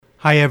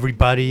Hi,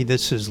 everybody.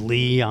 This is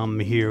Lee. I'm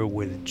here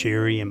with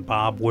Jerry and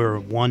Bob. We're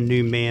One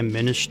New Man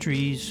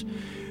Ministries.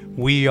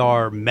 We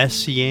are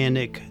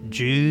Messianic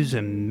Jews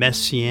and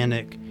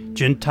Messianic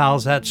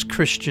Gentiles. That's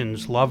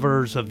Christians,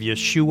 lovers of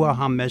Yeshua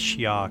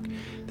HaMashiach.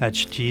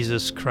 That's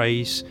Jesus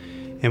Christ.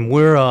 And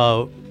we're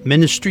a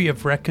ministry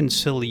of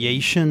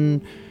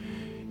reconciliation.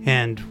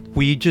 And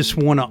we just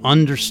want to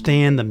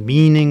understand the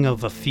meaning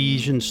of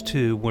Ephesians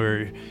 2,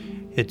 where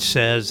it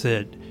says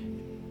that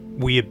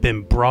we have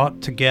been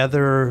brought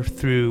together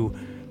through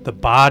the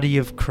body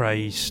of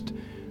Christ,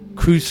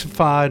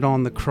 crucified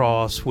on the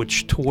cross,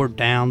 which tore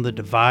down the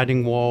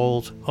dividing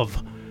wall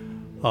of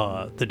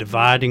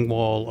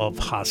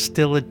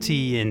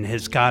hostility and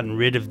has gotten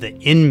rid of the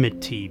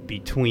enmity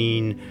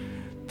between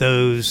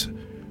those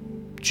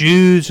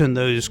Jews and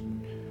those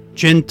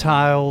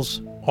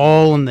Gentiles,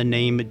 all in the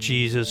name of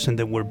Jesus, and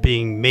that we're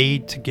being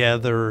made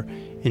together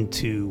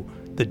into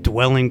the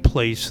dwelling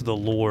place of the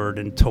Lord,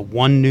 into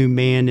one new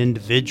man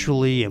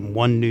individually and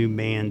one new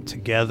man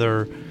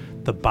together,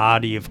 the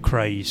body of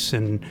Christ.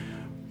 And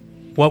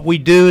what we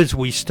do is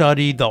we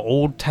study the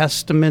Old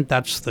Testament.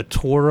 That's the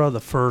Torah, the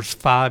first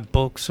 5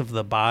 books of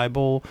the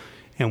Bible,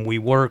 and we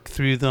work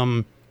through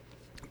them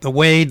the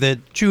way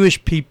that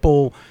Jewish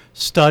people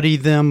study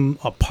them,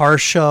 a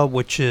parsha,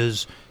 which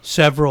is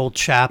several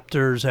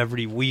chapters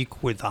every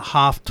week with a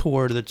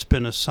haftorah that's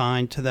been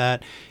assigned to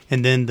that,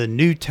 and then the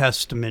New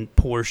Testament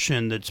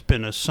portion that's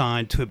been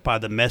assigned to it by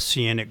the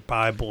Messianic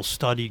Bible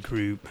Study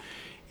Group.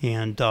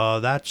 And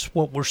that's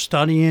what we're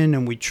studying,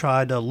 and we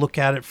try to look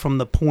at it from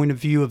the point of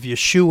view of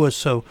Yeshua.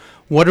 So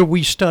what are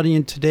we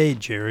studying today,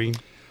 Jerry?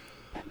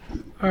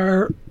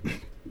 Our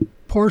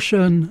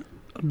portion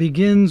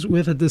begins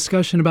with a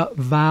discussion about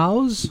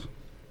vows,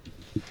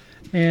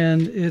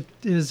 and it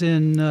is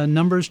in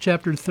Numbers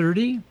chapter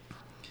 30.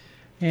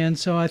 And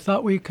so I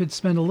thought we could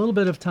spend a little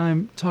bit of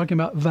time talking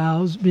about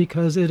vows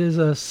because it is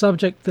a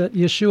subject that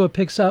Yeshua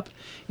picks up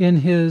in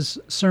his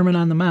Sermon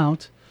on the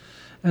Mount.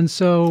 And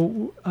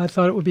so I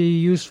thought it would be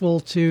useful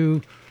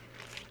to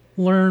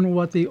learn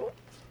what the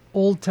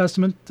Old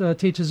Testament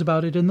teaches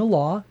about it in the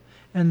law,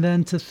 and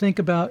then to think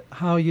about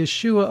how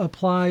Yeshua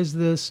applies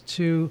this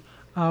to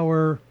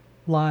our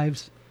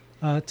lives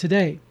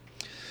today.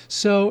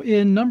 So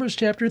in Numbers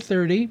chapter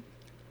 30,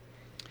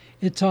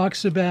 it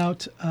talks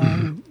about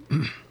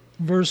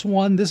verse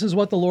 1, this is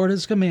what the Lord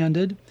has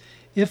commanded.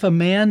 If a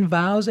man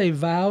vows a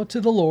vow to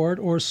the Lord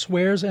or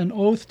swears an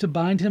oath to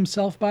bind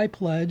himself by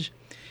pledge,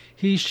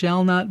 he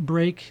shall not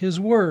break his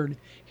word.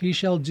 He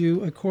shall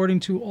do according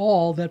to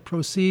all that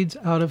proceeds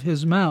out of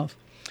his mouth.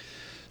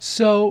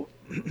 So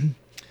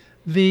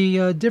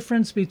the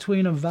difference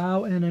between a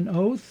vow and an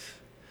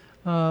oath,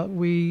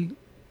 we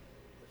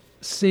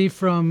see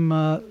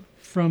from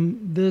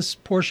this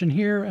portion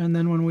here, and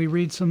then when we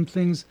read some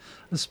things,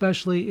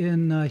 especially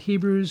in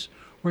Hebrews,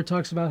 where it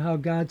talks about how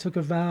God took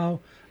a vow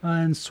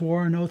and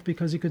swore an oath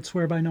because he could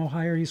swear by no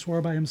higher, he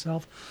swore by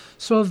himself.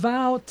 So a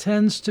vow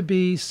tends to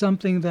be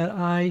something that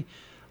I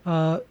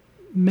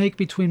make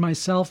between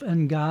myself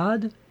and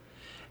God,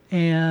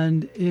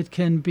 and it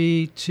can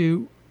be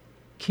to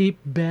keep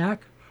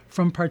back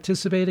from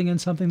participating in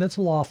something that's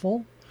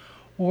lawful,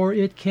 or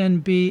it can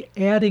be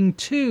adding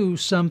to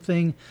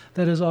something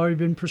that has already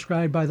been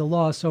prescribed by the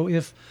law. So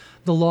if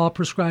the law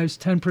prescribes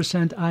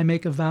 10%, I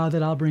make a vow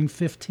that I'll bring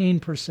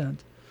 15%.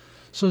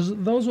 So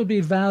those would be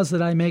vows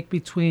that I make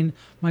between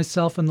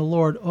myself and the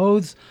Lord.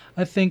 Oaths,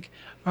 I think,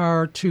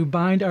 are to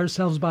bind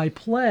ourselves by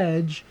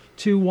pledge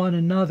to one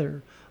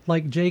another,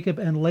 like Jacob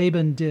and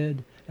Laban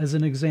did, as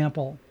an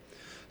example,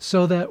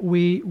 so that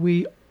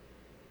we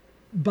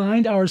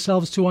bind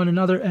ourselves to one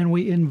another and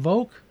we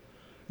invoke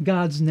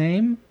God's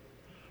name.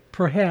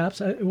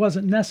 Perhaps it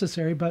wasn't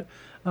necessary, but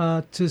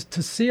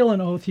to seal an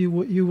oath,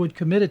 you would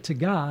commit it to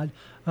God.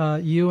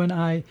 You and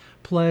I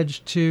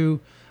pledge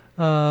to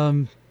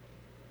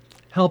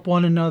help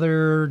one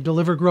another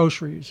deliver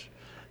groceries,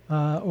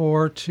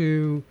 or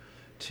to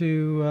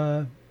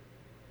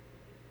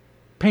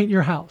paint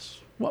your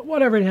house,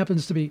 whatever it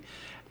happens to be.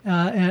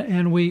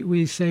 And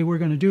we say we're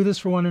going to do this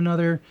for one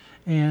another,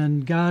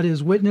 and God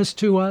is witness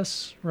to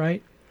us,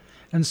 right?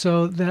 And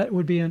so that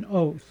would be an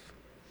oath.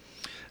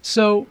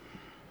 So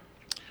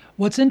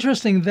what's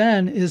interesting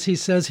then is he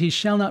says he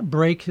shall not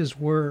break his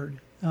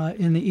word.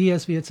 In the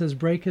ESV it says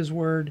break his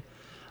word.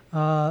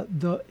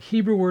 The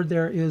Hebrew word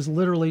there is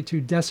literally to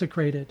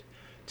desecrate it,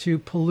 to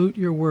pollute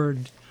your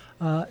word.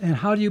 And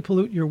how do you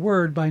pollute your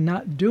word? By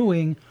not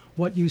doing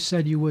what you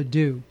said you would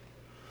do.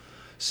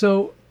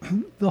 So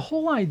the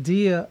whole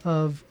idea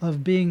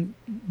of being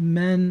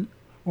men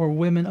or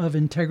women of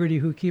integrity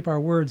who keep our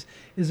words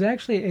is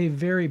actually a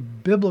very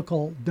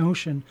biblical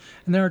notion.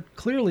 And there are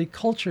clearly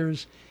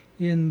cultures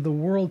in the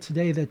world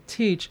today that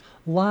teach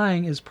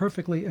lying is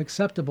perfectly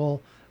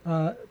acceptable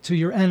to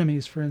your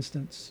enemies, for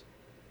instance.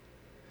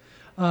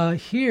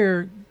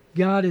 Here,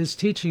 God is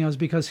teaching us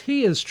because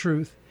he is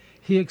truth.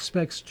 He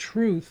expects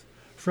truth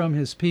from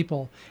his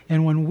people.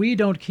 And when we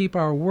don't keep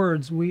our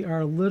words, we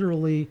are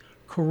literally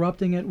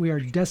corrupting it. We are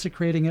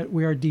desecrating it.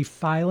 We are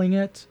defiling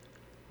it,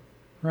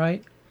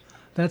 right?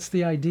 That's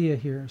the idea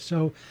here.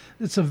 So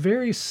it's a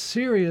very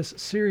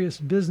serious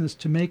business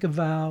to make a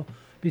vow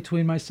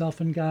between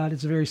myself and God.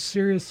 It's a very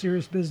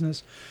serious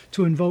business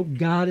to invoke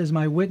God as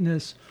my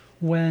witness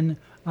when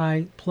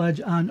I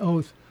pledge on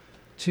oath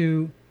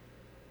to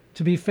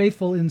be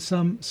faithful in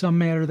some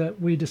matter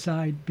that we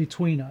decide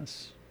between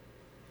us.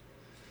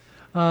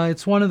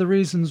 It's one of the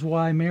reasons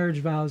why marriage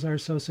vows are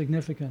so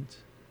significant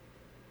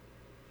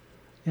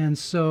and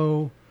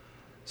so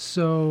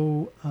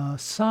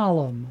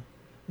solemn,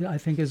 I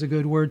think is a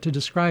good word to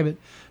describe it,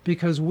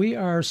 because we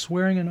are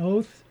swearing an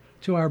oath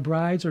to our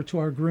brides or to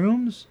our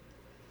grooms.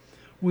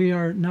 We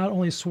are not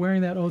only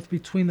swearing that oath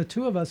between the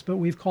two of us, but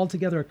we've called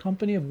together a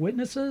company of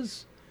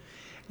witnesses.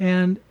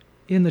 And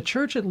in the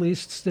church, at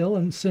least, still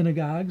in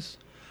synagogues,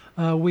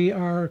 we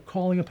are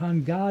calling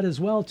upon God as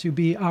well to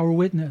be our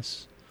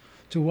witness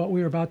to what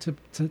we are about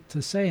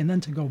to say. And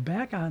then to go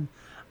back on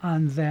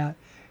that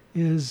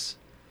is,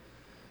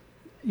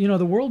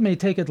 the world may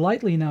take it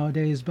lightly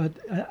nowadays, but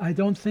I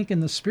don't think in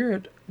the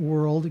spirit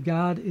world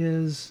God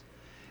is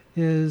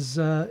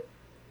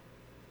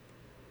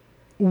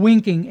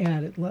winking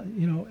at it.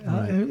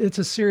 Right. It's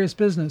a serious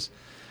business,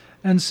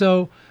 and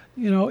so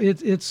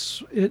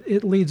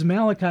it leads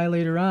Malachi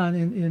later on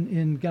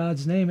in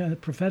God's name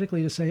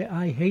prophetically to say,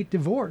 "I hate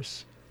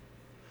divorce,"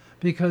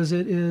 because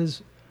it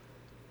is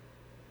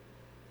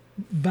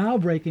vow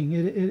breaking,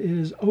 it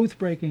is oath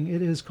breaking,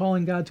 it is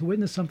calling God to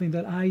witness something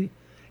that I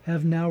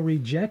have now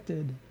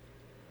rejected.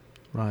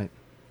 Right.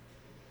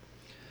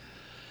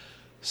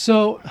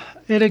 So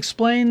it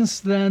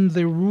explains then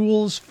the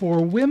rules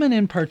for women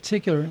in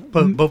particular.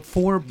 But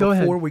before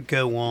ahead. we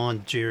go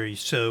on, Jerry,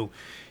 so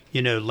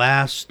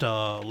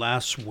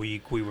last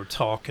week we were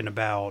talking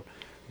about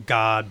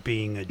God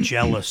being a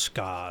jealous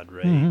God,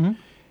 right? Mm-hmm.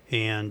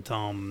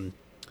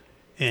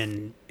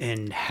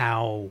 And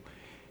how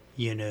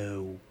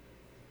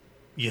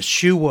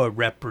Yeshua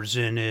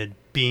represented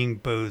being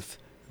both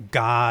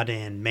God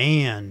and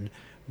man,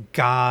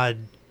 God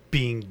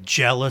being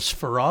jealous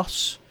for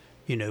us,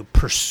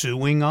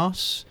 pursuing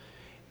us,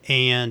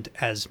 and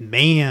as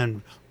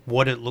man,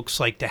 what it looks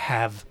like to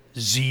have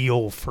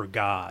zeal for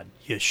God.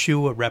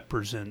 Yeshua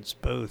represents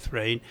both,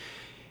 right?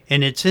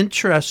 And it's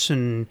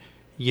interesting,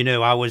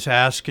 I was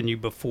asking you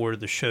before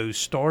the show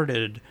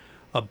started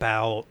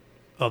about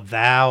a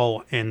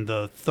vow in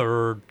the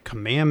third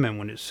commandment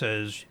when it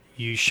says,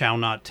 "You shall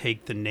not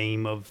take the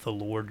name of the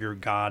Lord your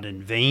God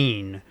in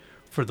vain,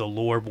 for the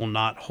Lord will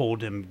not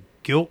hold him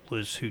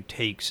guiltless who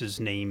takes his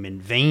name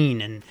in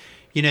vain." And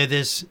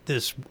this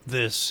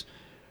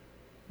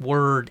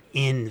word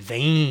 "in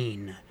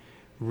vain"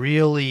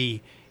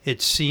 really,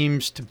 it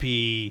seems to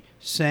be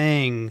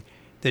saying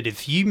that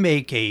if you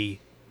make a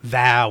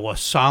vow, a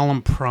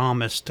solemn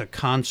promise to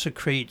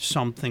consecrate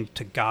something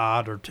to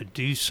God or to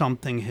do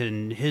something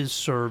in his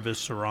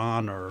service or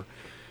honor,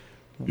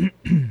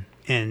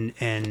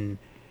 and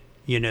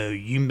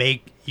you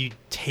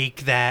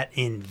take that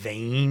in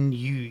vain,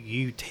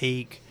 you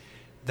take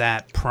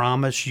that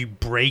promise, you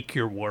break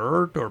your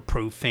word or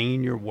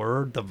profane your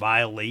word, the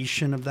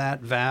violation of that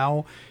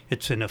vow,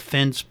 it's an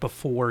offense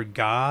before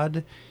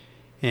God.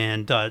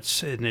 And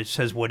it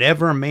says,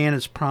 whatever a man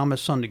has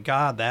promised unto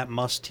God, that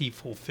must he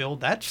fulfill.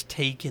 That's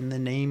taking the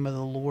name of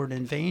the Lord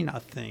in vain, I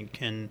think.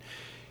 And,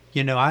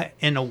 I,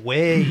 in a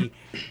way,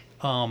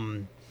 as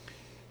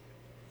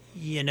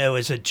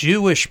a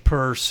Jewish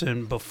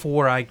person,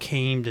 before I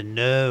came to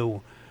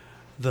know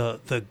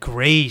the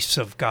grace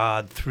of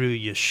God through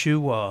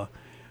Yeshua,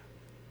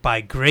 by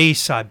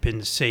grace I've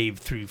been saved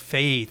through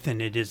faith,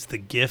 and it is the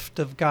gift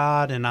of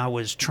God. And I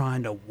was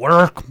trying to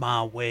work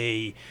my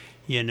way,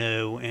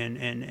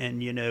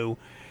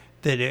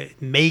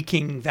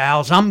 making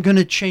vows. I'm going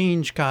to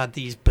change, God,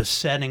 these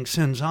besetting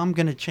sins. I'm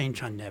going to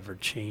change. I never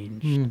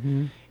changed.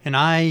 Mm-hmm. And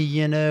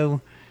I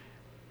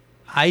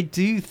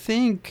do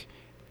think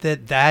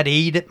that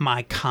ate at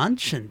my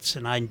conscience,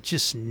 and I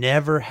just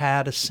never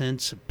had a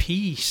sense of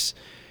peace,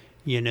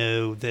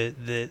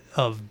 that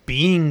of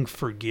being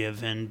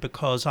forgiven,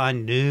 because I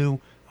knew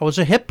I was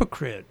a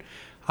hypocrite.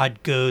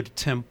 I'd go to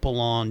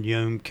temple on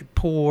Yom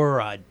Kippur.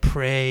 I'd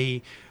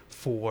pray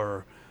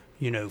for,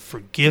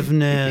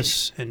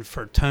 forgiveness and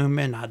for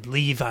atonement. I'd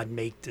leave. I'd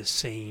make the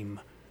same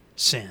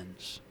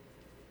sins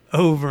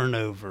over and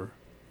over.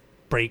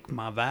 Break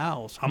my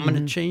vows. I'm going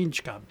to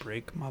change, God.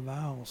 Break my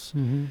vows.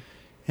 Mm-hmm.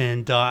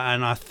 And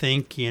I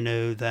think,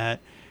 that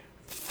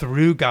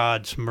through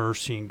God's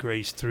mercy and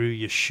grace, through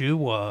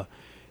Yeshua,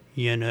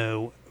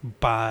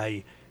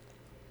 by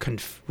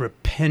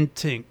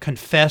confessing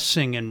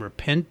and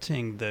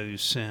repenting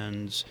those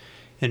sins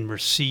and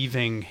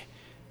receiving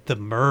the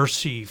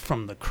mercy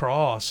from the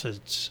cross,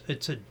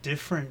 it's a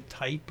different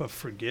type of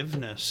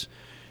forgiveness.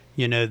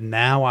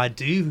 Now I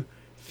do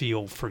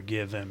feel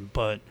forgiven,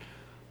 but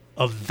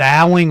of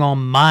vowing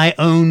on my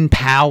own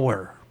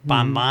power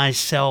by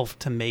myself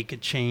to make a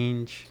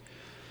change.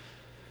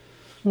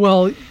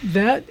 Well,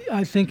 that,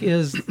 I think,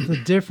 is the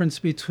difference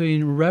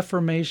between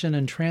reformation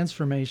and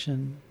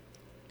transformation.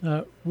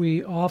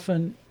 We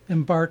often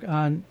embark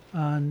on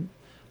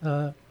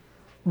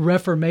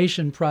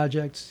reformation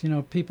projects.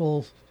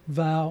 People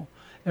vow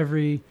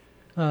every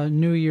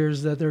New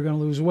Year's that they're going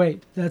to lose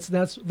weight.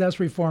 That's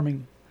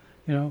reforming.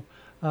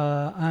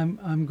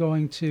 I'm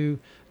going to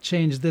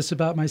change this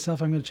about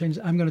myself. I'm going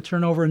to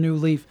turn over a new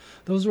leaf.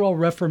 Those are all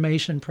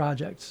reformation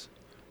projects.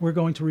 We're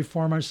going to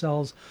reform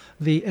ourselves.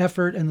 The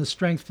effort and the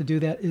strength to do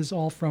that is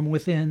all from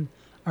within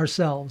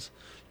ourselves.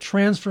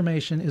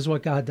 Transformation is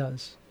what God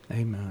does.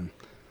 Amen.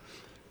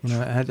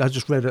 I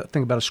just read a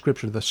thing about a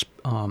scripture. The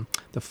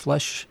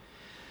flesh,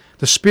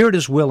 the spirit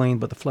is willing,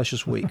 but the flesh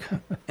is weak,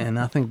 and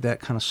I think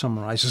that kind of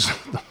summarizes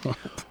the whole.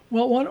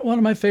 Well, one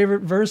of my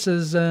favorite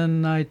verses,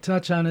 and I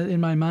touch on it in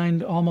my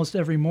mind almost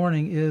every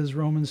morning, is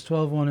Romans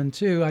 12:1 and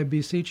 2. I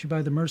beseech you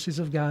by the mercies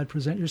of God,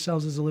 present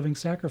yourselves as a living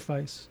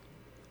sacrifice,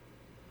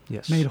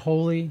 Yes. made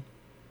holy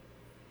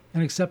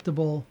and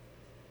acceptable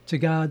to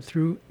God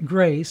through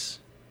grace.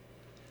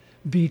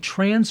 Be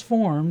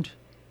transformed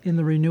in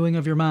the renewing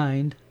of your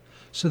mind,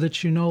 so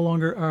that you no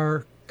longer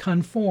are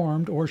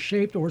conformed or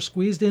shaped or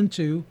squeezed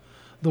into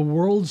the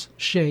world's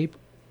shape,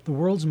 the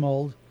world's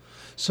mold,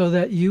 so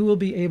that you will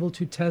be able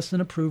to test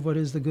and approve what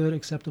is the good,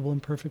 acceptable,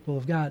 and perfect will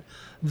of God.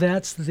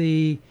 That's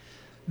the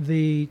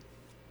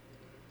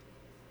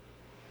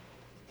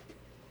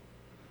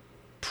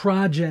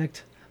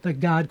project that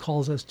God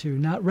calls us to,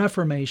 not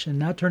reformation,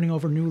 not turning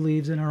over new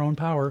leaves in our own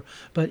power,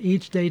 but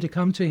each day to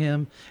come to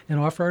him and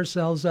offer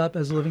ourselves up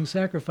as living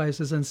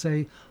sacrifices and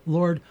say,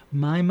 Lord,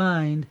 my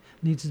mind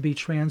needs to be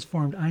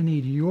transformed. I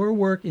need your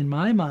work in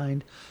my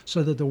mind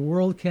so that the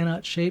world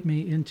cannot shape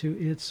me into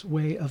its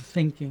way of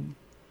thinking,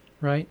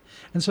 right?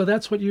 And so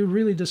that's what you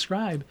really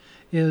describe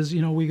is,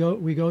 we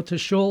go to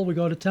shul, we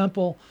go to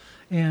temple,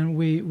 and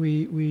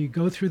we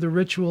go through the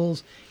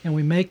rituals and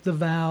we make the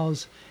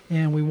vows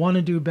and we want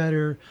to do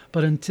better,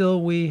 but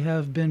until we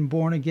have been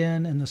born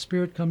again and the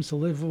Spirit comes to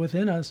live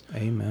within us,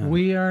 Amen.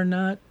 We are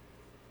not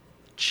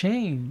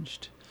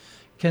changed.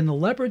 Can the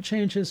leopard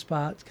change his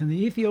spots? Can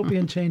the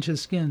Ethiopian change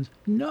his skins?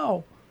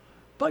 No,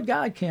 but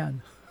God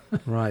can.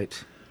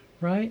 Right.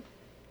 Right?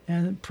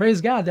 And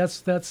praise God,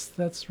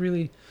 that's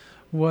really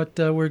what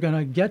we're going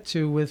to get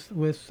to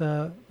with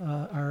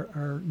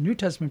our New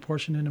Testament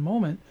portion in a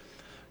moment.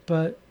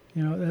 But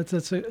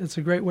it's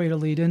a great way to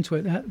lead into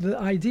it. The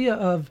idea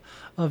of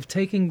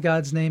taking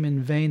God's name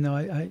in vain,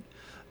 though,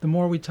 the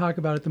more we talk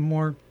about it, the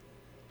more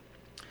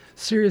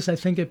serious I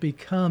think it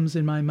becomes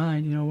in my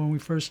mind. When we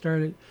first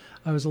started,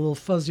 I was a little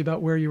fuzzy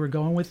about where you were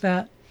going with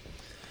that.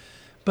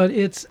 But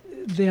it's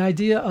the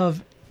idea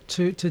of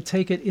to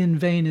take it in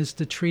vain is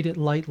to treat it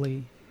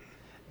lightly,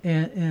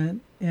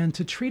 and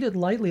to treat it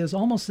lightly is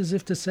almost as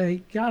if to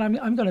say, God,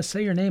 I'm going to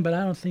say your name, but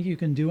I don't think you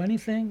can do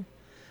anything.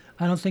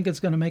 I don't think it's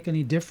going to make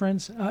any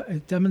difference.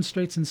 It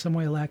demonstrates in some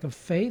way a lack of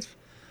faith,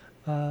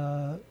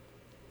 a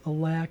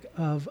lack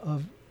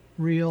of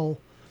real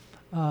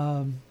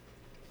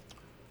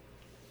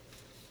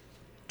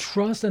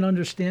trust and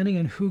understanding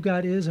in who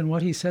God is and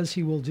what he says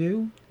he will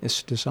do.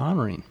 It's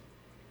dishonoring.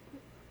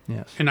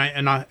 Yes. And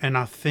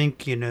I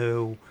think,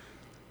 the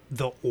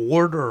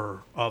order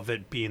of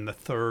it being the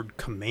third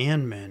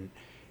commandment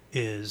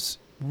is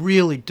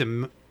really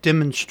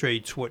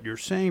demonstrates what you're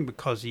saying,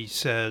 because he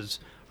says,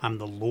 I'm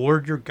the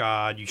Lord your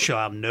God. You shall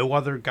have no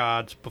other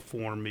gods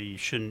before me. You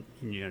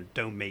shouldn't,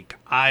 don't make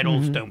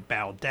idols. Mm-hmm. Don't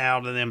bow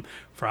down to them.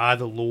 For I,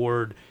 the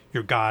Lord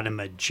your God, am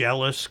a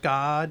jealous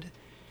God.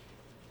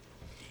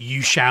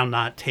 You shall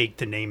not take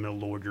the name of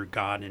the Lord your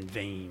God in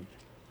vain.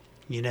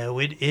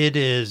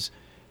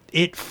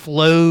 It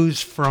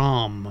flows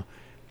from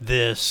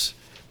this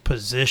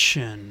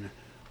position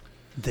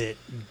that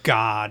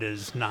God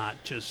is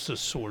not just the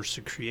source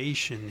of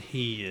creation.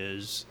 He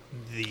is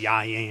the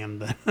I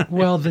am.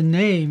 Well, the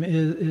name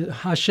is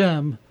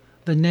Hashem,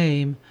 the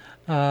name,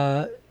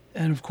 and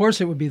of course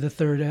it would be the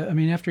third.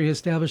 After he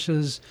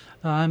establishes,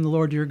 I'm the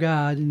Lord your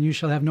God, and you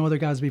shall have no other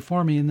gods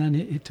before me, and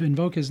then to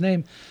invoke his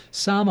name,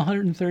 Psalm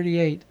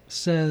 138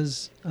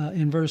 says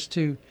in verse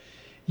 2,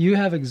 you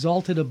have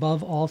exalted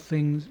above all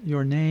things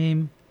your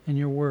name and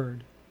your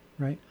word,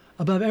 right?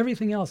 Above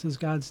everything else is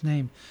God's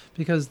name,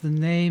 because the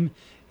name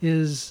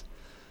is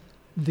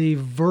the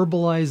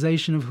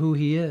verbalization of who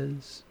he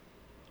is,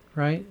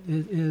 right?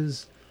 It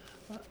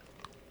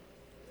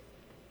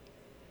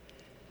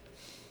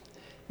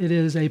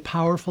is a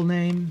powerful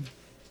name.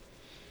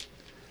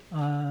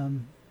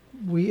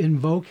 We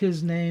invoke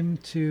his name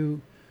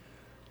to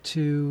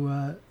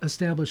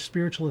establish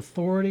spiritual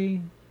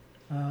authority.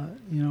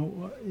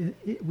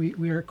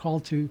 We are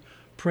called to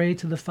pray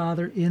to the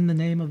Father in the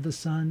name of the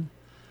Son.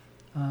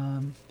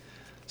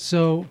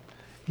 So,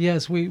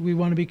 yes, we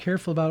want to be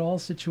careful about all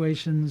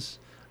situations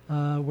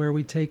where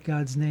we take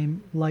God's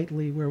name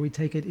lightly, where we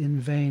take it in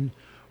vain,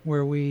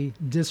 where we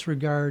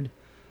disregard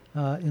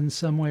in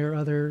some way or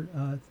other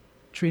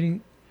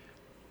treating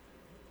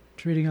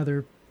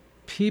other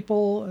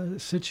people,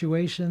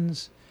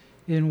 situations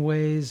in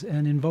ways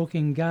and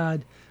invoking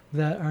God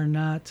that are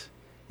not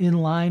in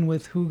line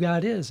with who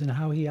God is and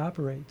how he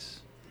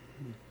operates.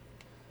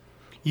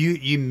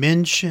 You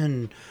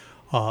mentioned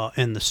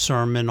in the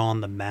Sermon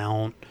on the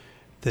Mount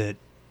that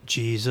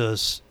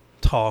Jesus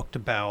talked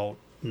about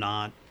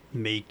not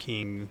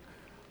making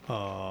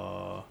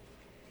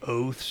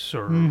oaths,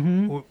 or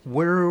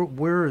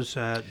where is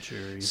that,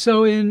 Jerry?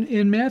 So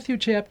in Matthew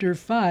chapter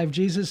 5,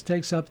 Jesus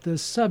takes up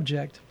this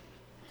subject.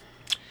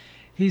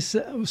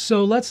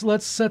 So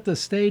let's set the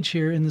stage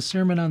here in the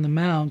Sermon on the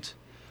Mount.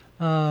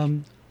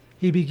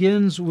 He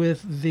begins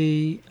with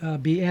the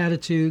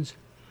Beatitudes.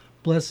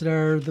 Blessed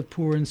are the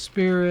poor in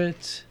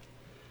spirit.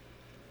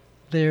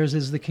 Theirs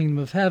is the kingdom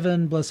of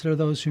heaven. Blessed are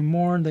those who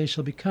mourn. They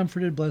shall be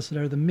comforted. Blessed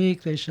are the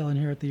meek. They shall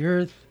inherit the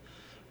earth.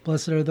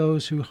 Blessed are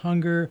those who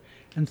hunger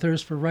and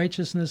thirst for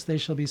righteousness. They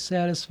shall be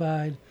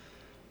satisfied.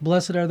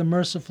 Blessed are the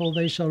merciful.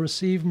 They shall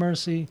receive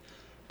mercy.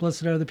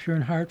 Blessed are the pure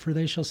in heart, for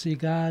they shall see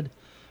God.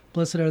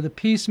 Blessed are the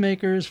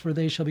peacemakers, for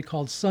they shall be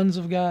called sons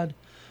of God.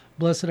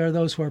 Blessed are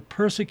those who are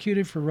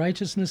persecuted for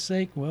righteousness'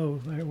 sake. Whoa,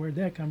 where'd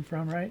that come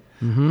from, right?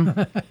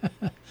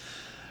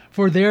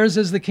 For theirs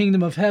is the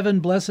kingdom of heaven.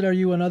 Blessed are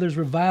you when others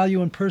revile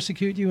you and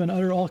persecute you and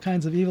utter all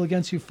kinds of evil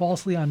against you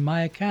falsely on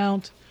my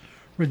account.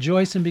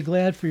 Rejoice and be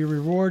glad, for your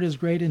reward is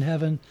great in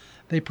heaven.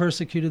 They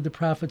persecuted the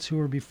prophets who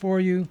were before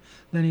you.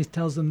 Then he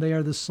tells them they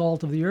are the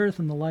salt of the earth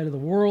and the light of the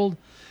world.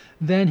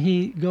 Then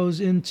he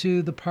goes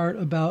into the part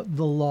about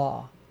the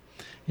law.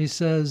 He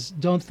says,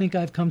 don't think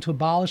I've come to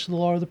abolish the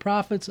law or the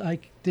prophets. I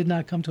did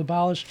not come to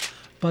abolish,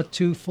 but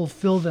to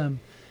fulfill them.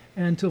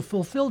 And to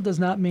fulfill does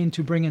not mean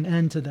to bring an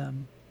end to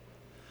them.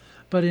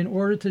 But in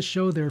order to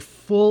show their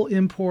full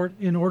import,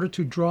 in order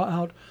to draw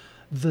out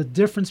the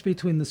difference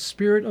between the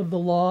spirit of the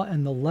law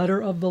and the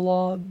letter of the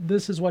law,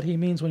 this is what he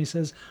means when he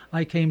says,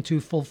 I came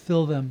to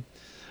fulfill them.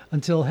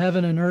 Until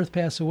heaven and earth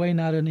pass away,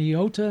 not an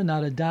iota,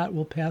 not a dot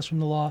will pass from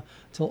the law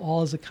till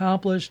all is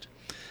accomplished.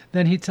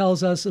 Then he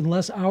tells us,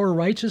 unless our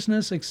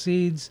righteousness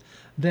exceeds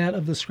that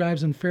of the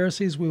scribes and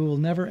Pharisees, we will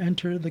never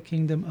enter the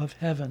kingdom of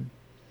heaven.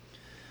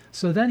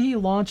 So then he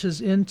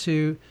launches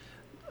into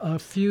a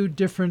few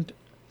different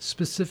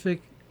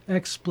specific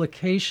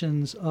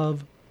explications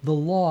of the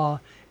law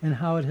and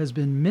how it has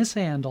been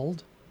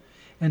mishandled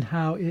and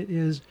how it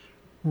is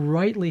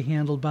rightly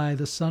handled by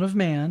the Son of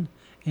Man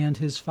and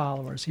his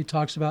followers. He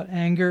talks about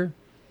anger,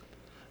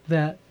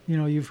 that,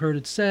 you've heard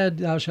it said,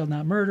 thou shalt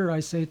not murder. I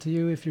say to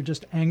you, if you're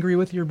just angry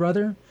with your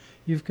brother,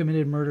 you've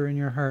committed murder in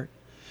your heart.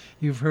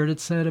 You've heard it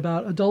said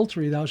about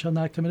adultery, thou shalt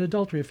not commit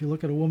adultery. If you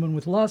look at a woman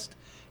with lust,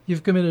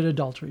 you've committed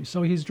adultery.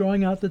 So he's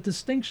drawing out the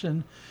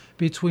distinction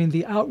between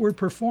the outward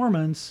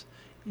performance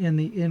and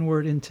the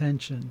inward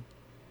intention.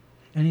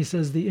 And he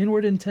says the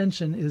inward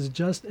intention is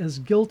just as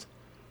guilt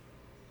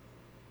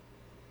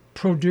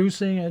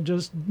producing, it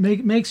just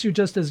makes you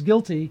just as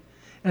guilty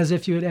as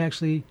if you had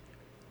actually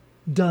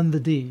done the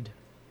deed,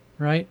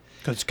 right?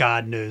 Because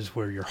God knows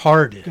where your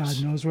heart is.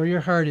 God knows where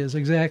your heart is,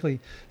 exactly.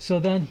 So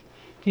then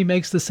he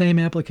makes the same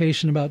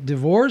application about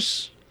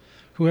divorce.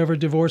 Whoever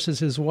divorces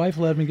his wife,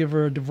 let him give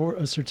her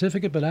a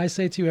certificate. But I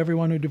say to you,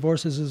 everyone who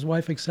divorces his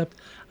wife except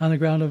on the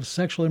ground of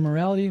sexual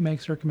immorality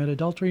makes her commit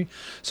adultery.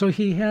 So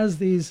he has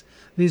these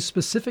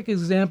specific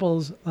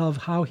examples of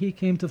how he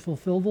came to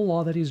fulfill the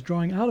law that he's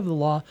drawing out of the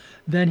law.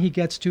 Then he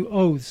gets to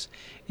oaths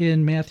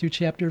in Matthew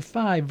chapter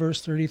 5,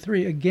 verse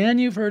 33. Again,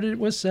 you've heard it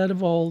was said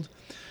of old,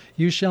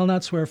 you shall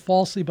not swear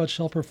falsely, but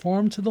shall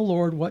perform to the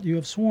Lord what you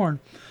have sworn.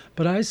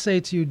 But I say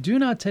to you, do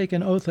not take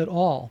an oath at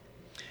all,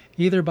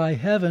 either by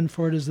heaven,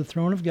 for it is the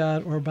throne of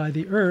God, or by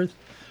the earth,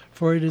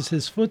 for it is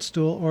his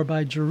footstool, or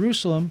by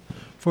Jerusalem,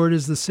 for it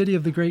is the city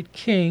of the great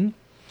king.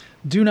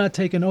 Do not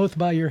take an oath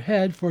by your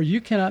head, for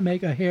you cannot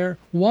make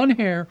one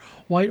hair,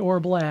 white or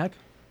black.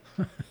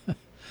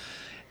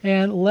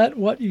 And let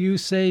what you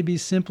say be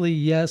simply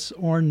yes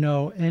or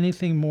no.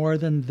 Anything more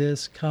than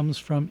this comes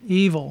from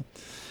evil.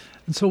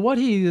 And so what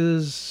he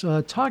is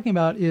talking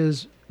about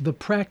is the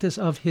practice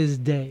of his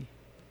day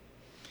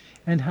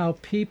and how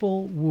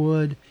people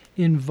would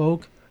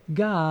invoke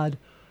God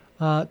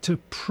to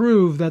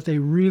prove that they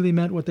really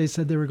meant what they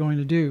said they were going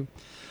to do.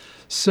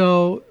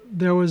 So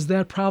there was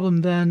that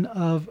problem then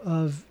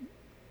of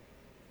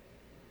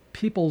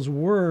people's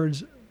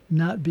words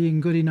not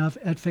being good enough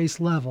at face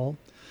level.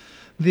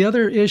 The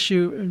other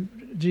issue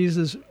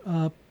Jesus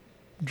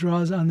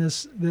draws on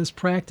this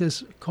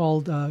practice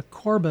called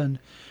korban.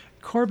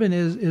 Korban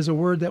is a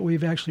word that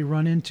we've actually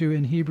run into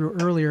in Hebrew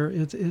earlier.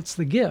 It's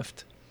the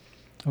gift,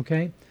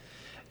 okay?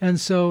 And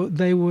so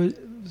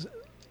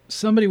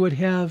somebody would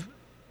have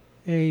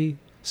a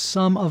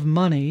sum of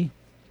money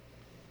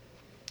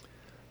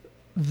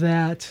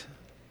that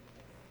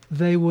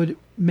they would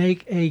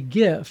make a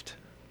gift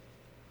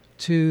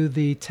to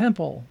the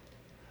temple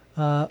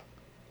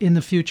in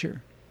the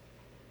future.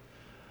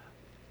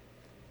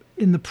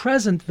 In the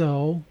present,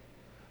 though,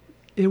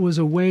 it was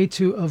a way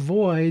to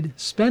avoid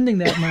spending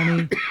that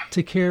money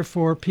to care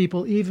for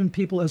people, even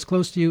people as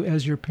close to you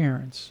as your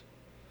parents.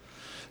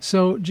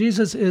 So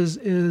Jesus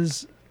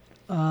is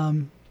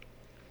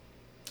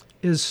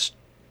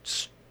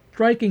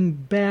striking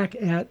back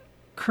at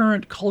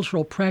current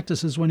cultural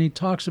practices when he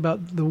talks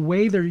about the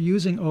way they're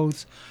using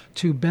oaths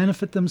to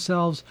benefit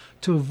themselves,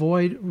 to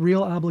avoid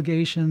real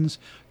obligations,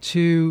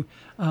 to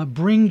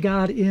bring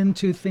God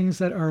into things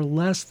that are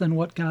less than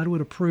what God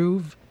would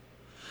approve.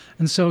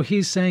 And so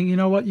he's saying, you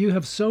know what, you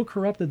have so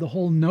corrupted the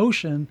whole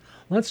notion,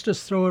 let's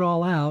just throw it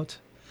all out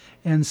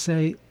and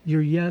say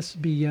your yes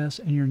be yes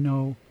and your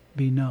no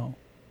be no.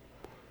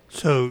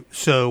 So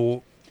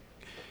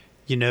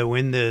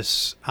in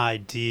this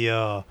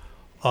idea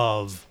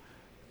of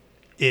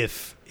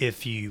if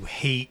you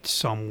hate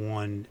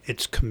someone,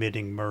 it's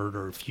committing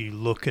murder. If you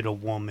look at a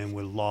woman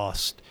with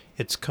lust,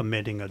 it's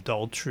committing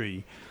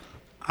adultery.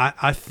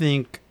 I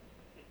think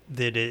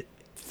that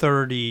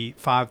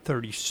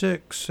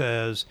 536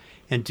 says,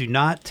 and do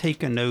not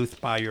take an oath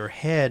by your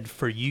head,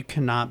 for you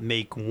cannot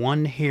make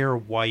one hair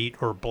white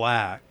or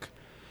black.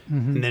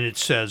 Mm-hmm. And then it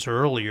says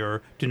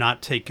earlier, do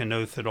not take an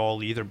oath at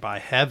all, either by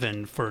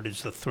heaven, for it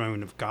is the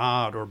throne of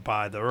God, or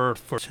by the earth,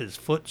 for it's his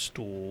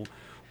footstool,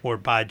 or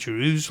by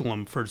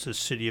Jerusalem, for it's the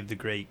city of the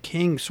great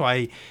king. So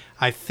I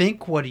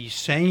think what he's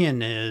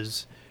saying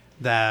is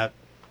that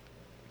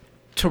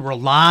to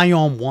rely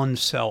on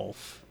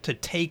oneself, to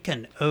take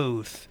an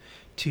oath,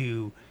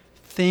 to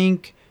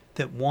think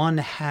that one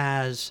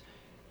has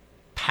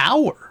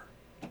power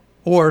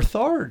or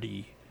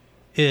authority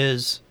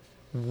is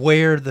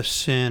where the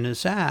sin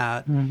is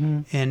at.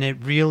 Mm-hmm. And it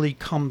really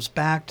comes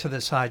back to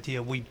this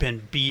idea we've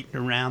been beating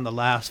around the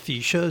last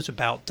few shows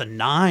about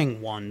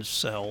denying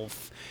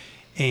oneself.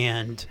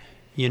 And,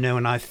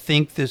 and I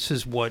think this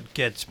is what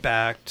gets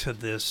back to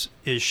this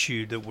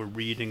issue that we're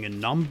reading in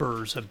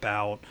Numbers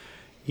about,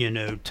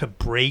 to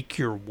break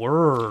your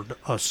word,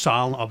 a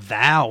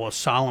vow, a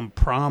solemn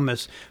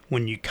promise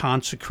when you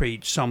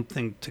consecrate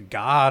something to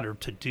God or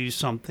to do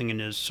something in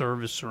his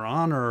service or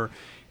honor,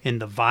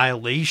 and the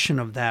violation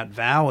of that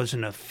vow is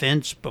an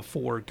offense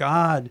before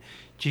God.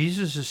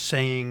 Jesus is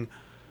saying,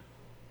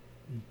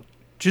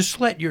 just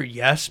let your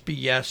yes be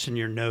yes and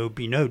your no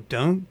be no.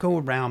 Don't go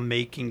around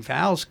making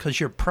vows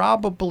because you're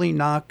probably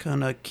not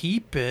going to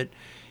keep it,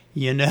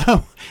 and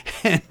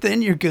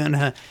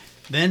then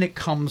then it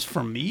comes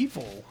from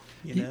evil,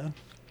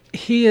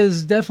 He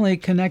is definitely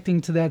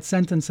connecting to that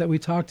sentence that we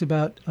talked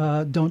about,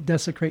 don't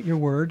desecrate your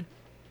word,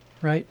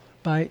 right,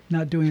 by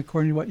not doing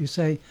according to what you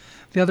say.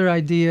 The other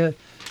idea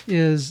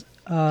is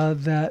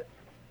that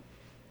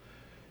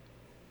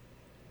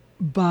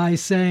by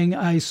saying,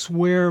 I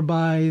swear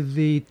by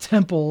the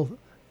temple,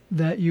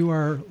 that you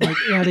are like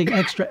adding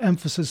extra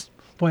emphasis.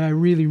 Boy, I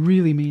really,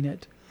 really mean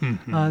it.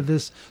 Mm-hmm.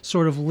 This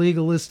sort of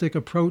legalistic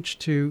approach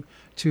to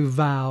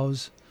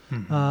vows.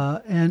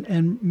 Mm-hmm.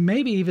 And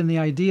maybe even the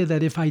idea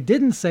that if I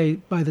didn't say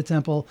by the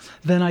temple,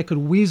 then I could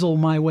weasel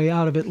my way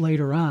out of it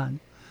later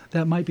on.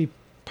 That might be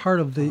part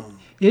of the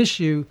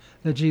issue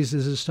that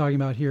Jesus is talking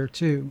about here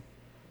too.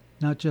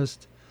 Not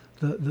just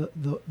the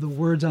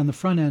words on the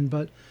front end,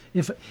 but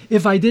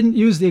if I didn't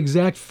use the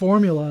exact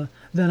formula,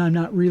 then I'm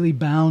not really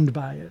bound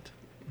by it.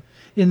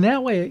 In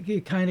that way,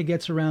 it kind of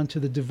gets around to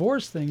the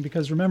divorce thing,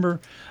 because remember,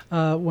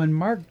 when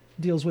Mark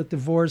deals with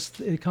divorce,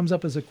 it comes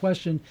up as a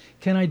question,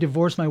 can I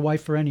divorce my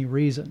wife for any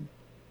reason?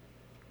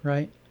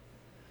 Right?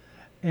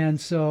 And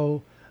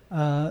so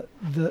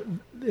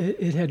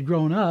it had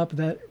grown up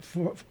that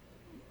for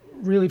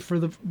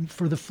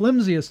the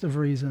flimsiest of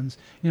reasons,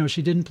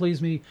 she didn't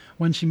please me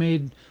when she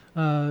made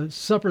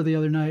supper the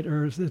other night,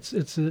 or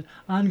it's an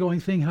ongoing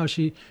thing how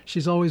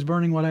she's always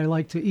burning what I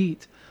like to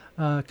eat,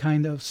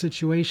 kind of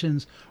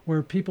situations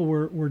where people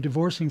were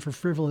divorcing for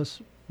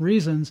frivolous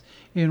reasons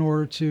in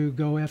order to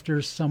go after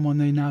someone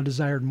they now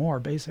desired more,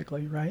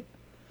 basically, right?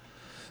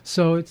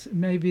 So it's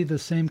maybe the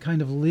same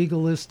kind of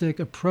legalistic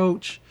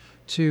approach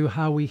to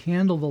how we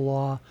handle the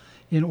law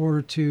in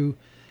order to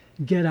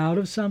get out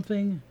of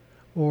something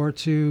or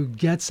to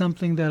get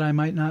something that I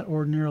might not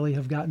ordinarily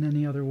have gotten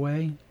any other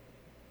way.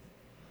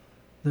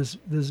 This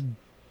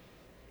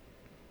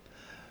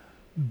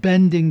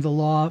bending the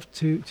law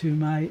to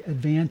my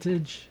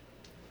advantage.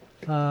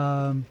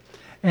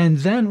 And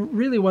then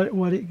really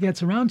what it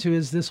gets around to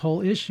is this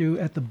whole issue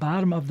at the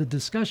bottom of the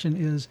discussion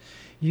is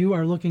you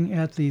are looking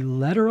at the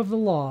letter of the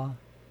law,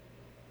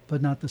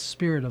 but not the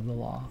spirit of the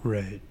law.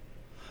 Right.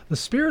 The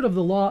spirit of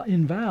the law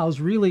in vows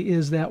really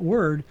is that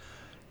word,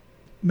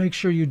 make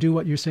sure you do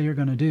what you say you're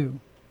going to do.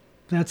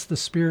 That's the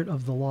spirit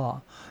of the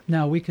law.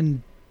 Now, we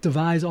can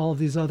devise all of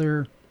these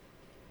other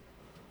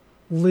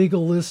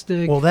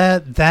legalistic rules.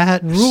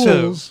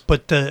 So,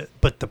 but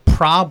the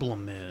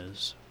problem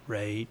is,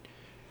 right,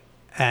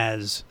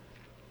 as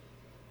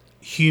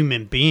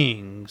human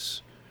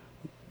beings,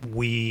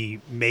 we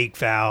make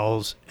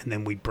vows and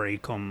then we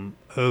break them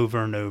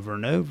over and over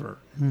and over.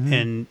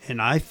 Mm-hmm.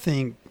 And I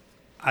think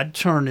I'd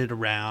turn it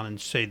around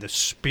and say the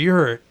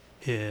spirit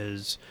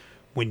is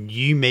when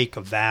you make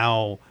a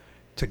vow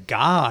to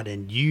God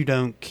and you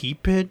don't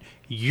keep it,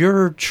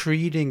 you're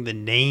treating the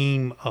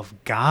name of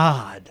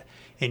God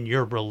and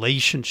your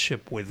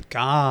relationship with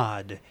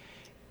God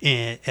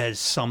as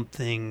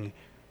something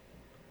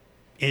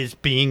is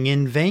being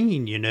in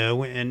vain,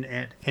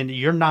 and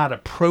you're not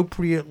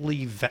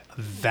appropriately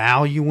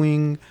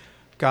valuing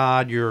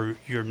God. You're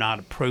not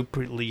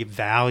appropriately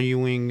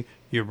valuing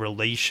your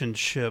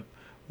relationship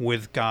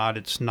with God.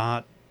 It's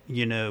not,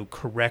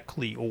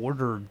 correctly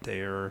ordered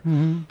there.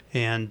 Mm-hmm.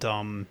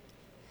 And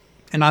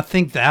And I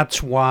think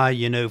that's why,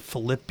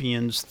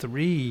 Philippians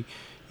 3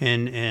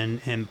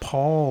 and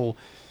Paul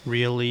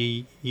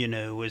really,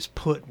 is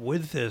put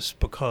with this,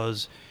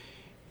 because,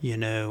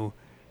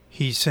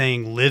 he's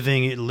saying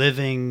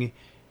living,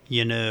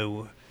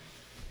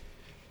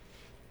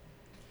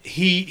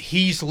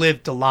 he's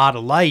lived a lot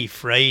of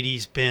life, right?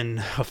 He's been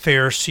a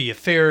Pharisee of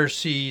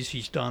Pharisees.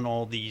 He's done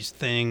all these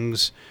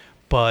things.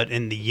 But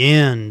in the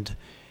end,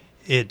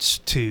 it's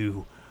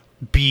to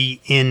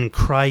be in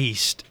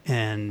Christ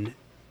and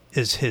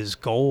is his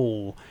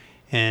goal.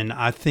 And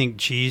I think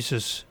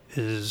Jesus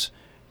is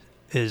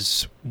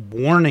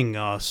warning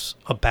us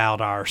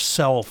about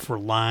ourself,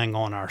 relying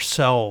on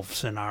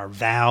ourselves and our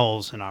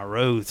vows and our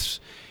oaths.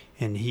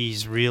 And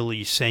he's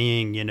really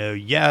saying,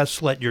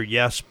 yes, let your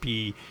yes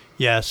be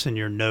yes and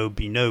your no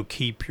be no.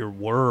 Keep your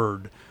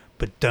word,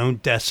 but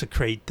don't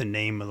desecrate the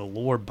name of the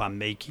Lord by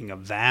making a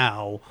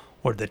vow,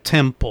 or the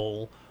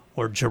temple,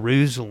 or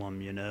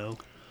Jerusalem,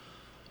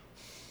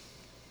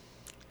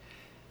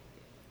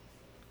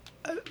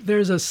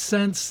 There's a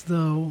sense,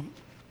 though,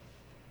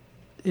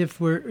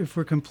 if we're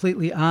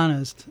completely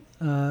honest,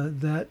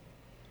 that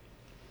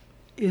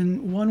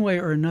in one way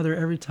or another,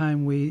 every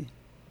time we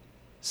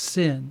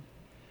sin,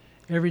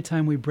 every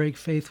time we break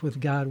faith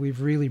with God,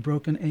 we've really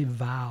broken a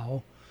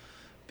vow.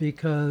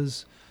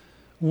 Because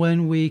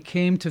when we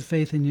came to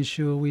faith in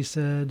Yeshua, we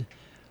said,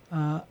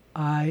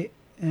 I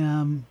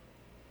am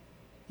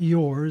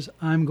yours,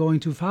 I'm going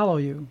to follow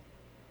you.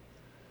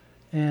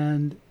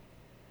 And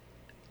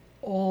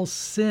all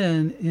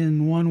sin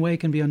in one way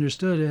can be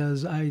understood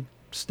as I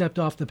stepped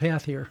off the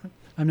path here.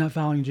 I'm not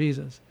following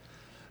Jesus.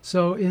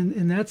 So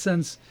in that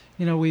sense,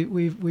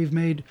 we've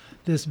made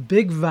this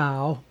big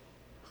vow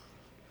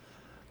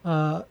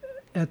at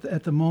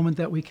the moment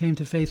that we came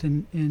to faith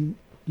in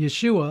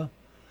Yeshua,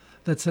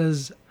 that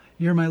says,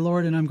 you're my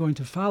Lord and I'm going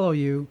to follow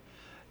you.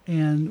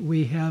 And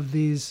we have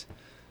these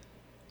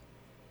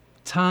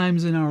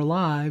times in our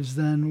lives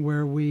then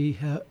where we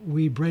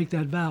break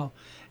that vow.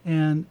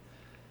 And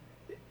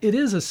it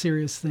is a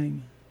serious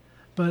thing.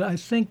 But I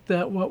think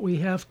that what we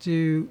have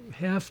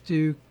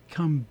to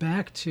come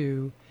back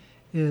to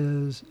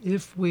is,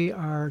 if we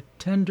are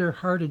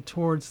tender-hearted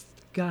towards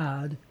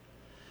God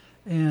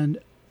and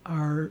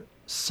are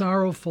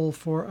sorrowful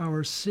for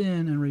our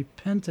sin and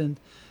repentant,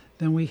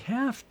 then we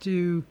have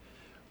to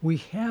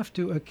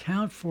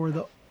account for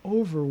the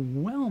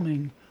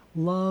overwhelming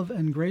love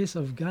and grace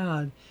of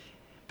God,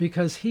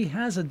 because he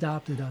has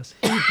adopted us.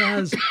 He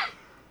has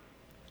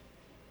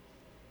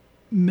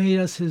made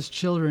us his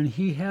children.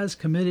 He has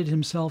committed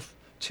himself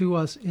to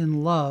us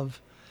in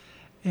love.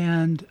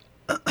 And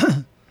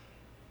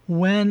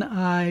when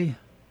I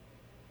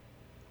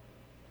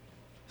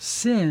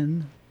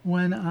sin,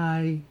 when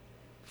I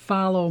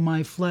follow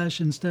my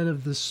flesh instead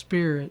of the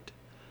Spirit,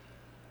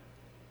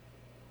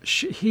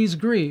 he's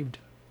grieved,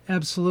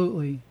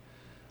 absolutely.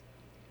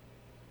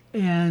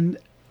 And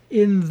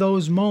in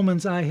those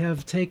moments, I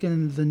have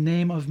taken the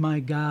name of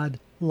my God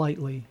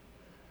lightly.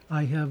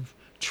 I have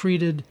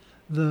treated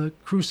the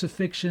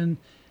crucifixion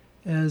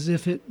as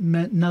if it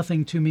meant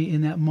nothing to me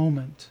in that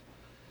moment.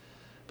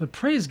 But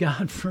praise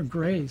God for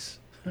grace,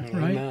 right?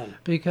 Amen.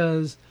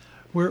 Because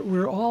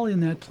we're all in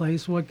that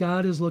place. What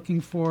God is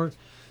looking for,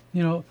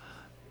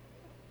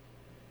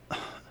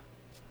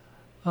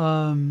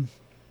 how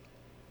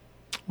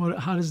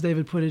does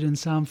David put it in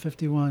Psalm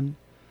 51?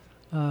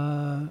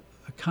 A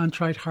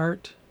contrite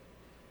heart,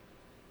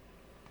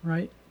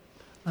 right?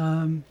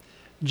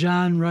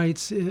 John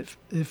writes,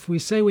 if we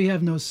say we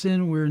have no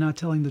sin, we're not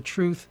telling the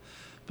truth.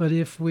 But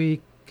if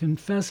we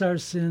confess our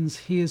sins,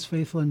 he is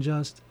faithful and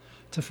just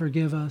to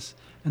forgive us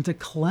and to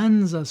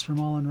cleanse us from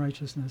all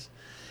unrighteousness.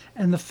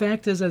 And the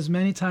fact is, as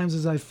many times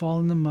as I fall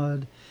in the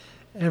mud,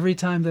 every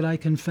time that I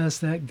confess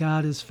that,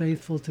 God is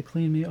faithful to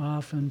clean me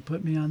off and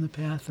put me on the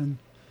path. And,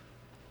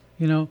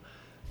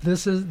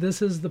 this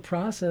is the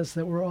process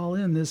that we're all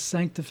in, this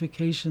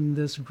sanctification,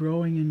 this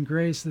growing in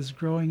grace, this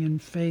growing in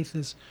faith,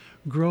 this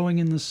growing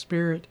in the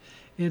Spirit.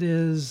 It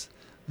is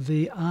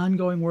the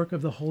ongoing work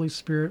of the Holy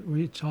Spirit.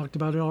 We talked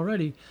about it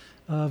already,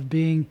 of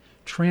being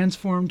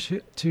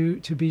transformed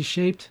to be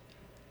shaped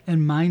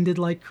and minded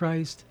like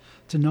Christ,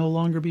 to no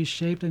longer be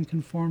shaped and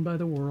conformed by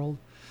the world.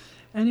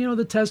 And,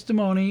 the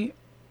testimony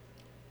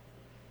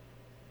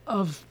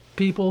of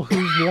people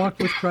who've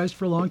walked with Christ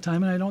for a long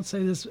time, and I don't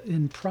say this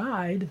in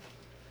pride,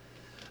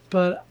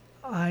 but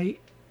I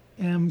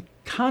am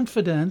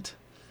confident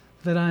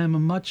that I am a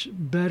much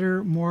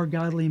better, more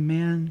godly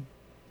man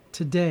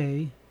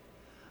today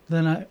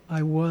than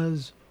I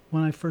was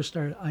when I first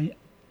started.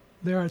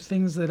 There are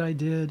things that I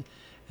did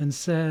and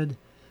said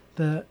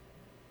that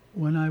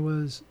when I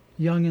was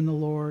young in the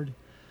Lord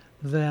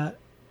that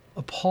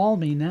appall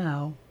me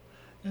now,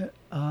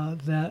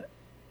 that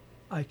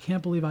I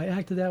can't believe I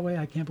acted that way.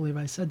 I can't believe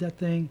I said that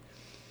thing.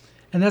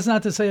 And that's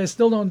not to say I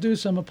still don't do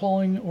some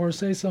appalling or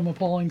say some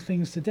appalling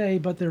things today,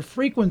 but their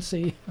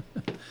frequency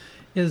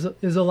is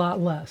a lot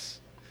less.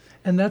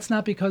 And that's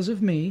not because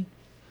of me,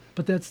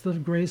 but that's the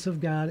grace of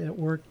God at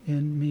work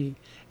in me.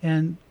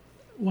 And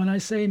when I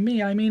say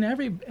me, I mean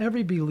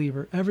every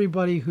believer,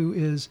 everybody who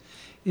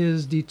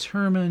is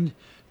determined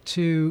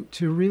to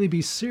really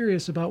be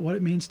serious about what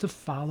it means to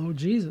follow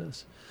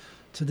Jesus,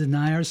 to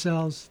deny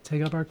ourselves,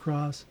 take up our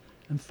cross,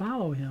 and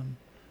follow him.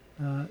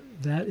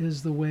 That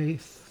is the way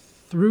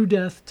through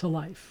death to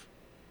life,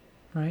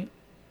 right?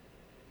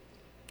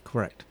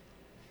 Correct.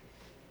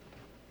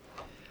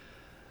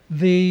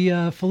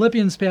 The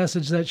Philippians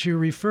passage that you're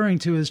referring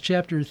to is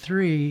chapter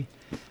 3,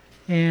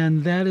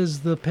 and that is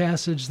the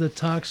passage that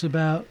talks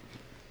about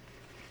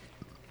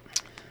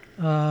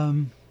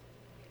the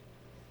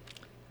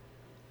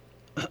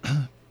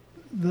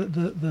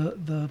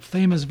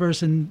famous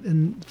verse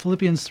in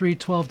Philippians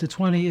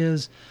 3:12-20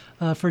 is,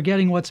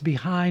 forgetting what's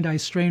behind, I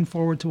strain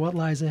forward to what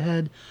lies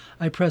ahead.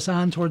 I press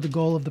on toward the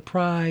goal of the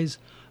prize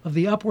of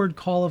the upward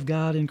call of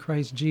God in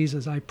Christ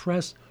Jesus. I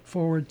press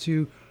forward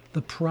to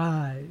the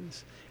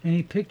prize. And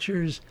he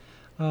pictures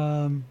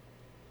that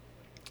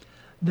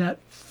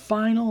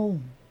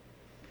final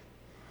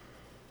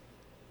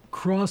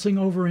crossing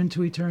over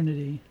into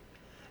eternity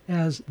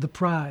as the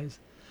prize.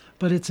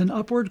 But it's an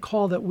upward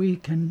call that we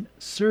can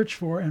search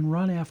for and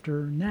run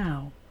after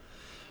now.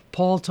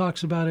 Paul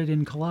talks about it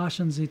in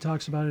Colossians. He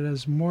talks about it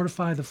as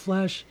mortify the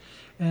flesh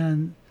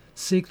and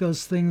seek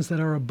those things that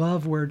are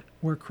above where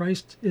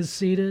Christ is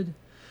seated.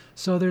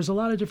 So there's a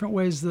lot of different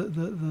ways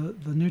the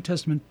New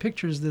Testament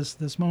pictures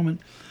this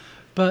moment.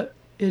 But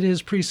it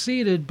is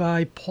preceded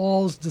by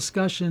Paul's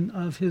discussion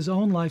of his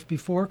own life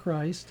before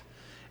Christ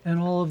and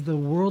all of the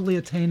worldly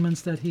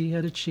attainments that he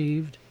had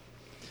achieved.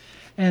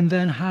 And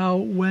then how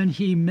when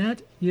he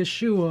met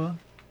Yeshua,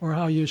 or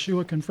how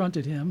Yeshua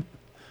confronted him,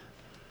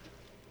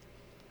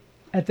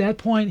 at that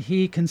point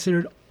he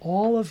considered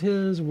all of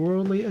his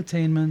worldly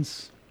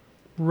attainments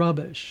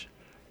rubbish,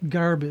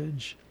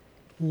 garbage,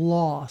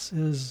 loss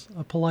is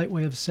a polite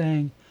way of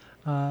saying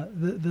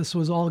this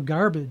was all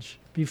garbage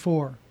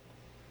before.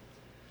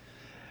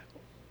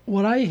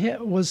 What I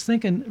was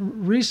thinking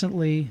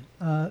recently,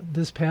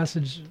 this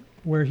passage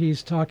where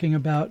he's talking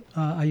about,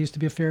 I used to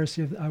be a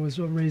Pharisee, I was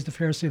raised a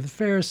Pharisee of the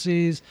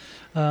Pharisees,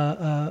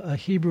 a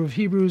Hebrew of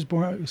Hebrews,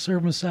 born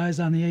circumcised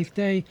on the 8th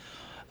day,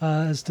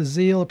 as to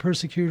zeal, a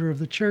persecutor of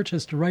the church,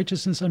 as to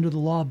righteousness under the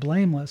law,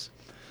 blameless.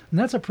 And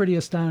that's a pretty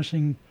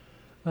astonishing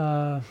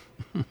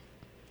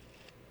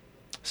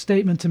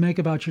statement to make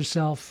about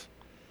yourself.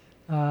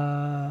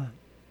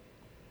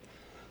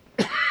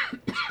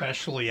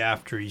 Especially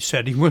after he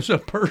said he was a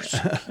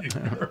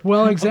persecutor.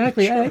 Well,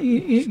 exactly.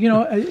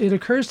 It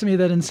occurs to me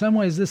that in some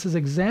ways this is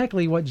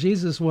exactly what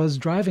Jesus was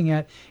driving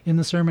at in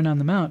the Sermon on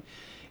the Mount.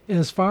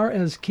 As far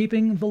as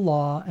keeping the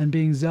law and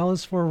being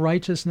zealous for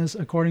righteousness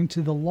according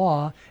to the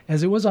law,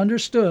 as it was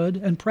understood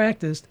and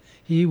practiced,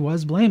 he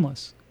was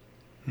blameless.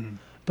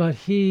 But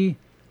he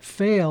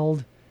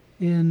failed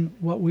in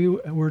what we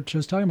were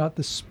just talking about,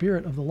 the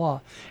spirit of the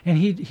law. And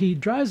he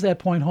drives that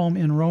point home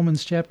in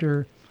Romans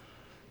chapter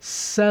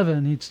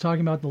 7. He's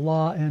talking about the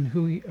law and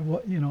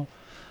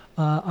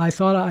I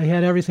thought I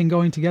had everything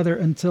going together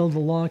until the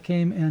law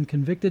came and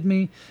convicted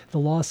me. The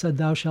law said,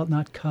 thou shalt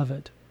not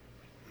covet.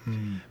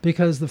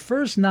 Because the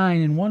first 9,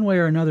 in one way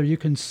or another, you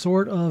can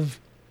sort of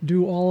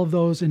do all of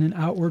those in an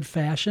outward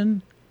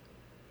fashion.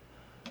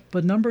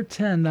 But number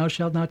 10, thou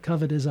shalt not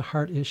covet, is a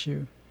heart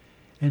issue.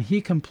 And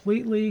he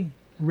completely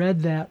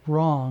read that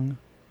wrong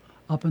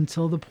up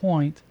until the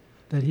point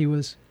that he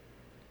was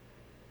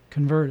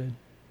converted,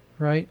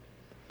 right?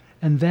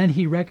 And then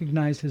he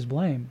recognized his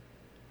blame.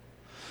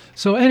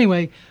 So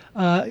anyway,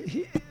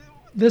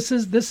 this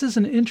is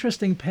an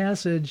interesting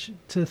passage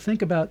to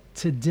think about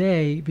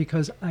today,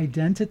 because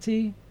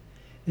identity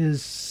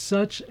is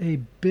such a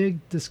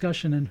big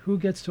discussion, and who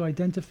gets to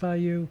identify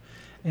you,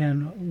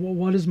 and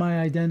what is my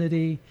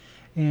identity.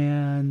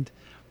 And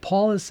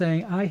Paul is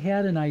saying, I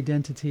had an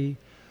identity,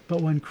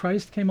 but when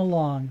Christ came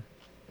along,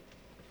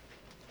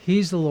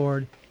 he's the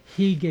Lord,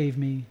 he gave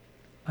me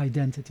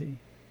identity.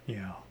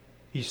 Yeah.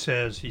 He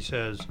says,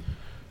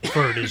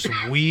 for it is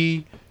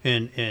we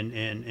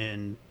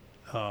in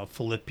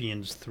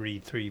Philippians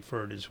 3:3,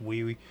 for it is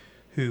we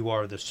who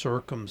are the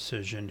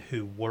circumcision,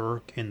 who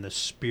work in the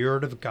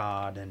Spirit of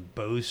God and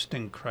boast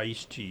in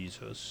Christ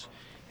Jesus,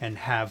 and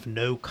have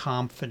no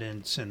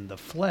confidence in the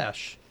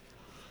flesh.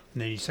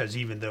 And then he says,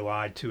 even though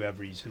I too have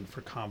reason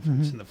for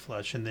confidence in the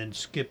flesh. And then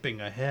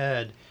skipping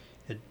ahead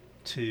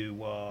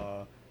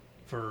to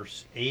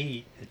verse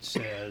 8, it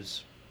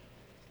says,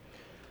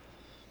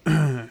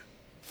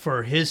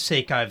 for his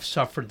sake I have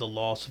suffered the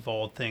loss of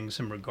all things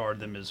and regard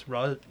them as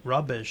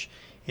rubbish,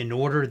 in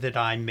order that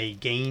I may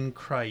gain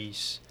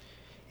Christ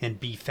and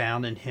be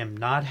found in him,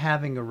 not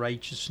having a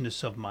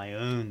righteousness of my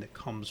own that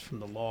comes from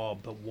the law,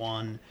 but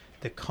one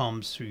that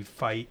comes through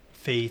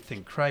faith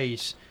in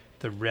Christ,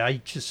 the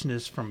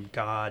righteousness from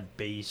God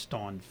based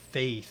on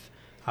faith.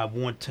 I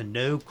want to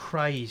know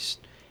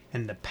Christ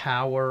and the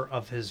power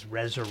of his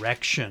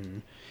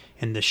resurrection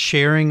and the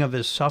sharing of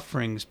his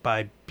sufferings,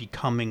 by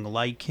becoming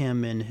like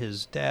him in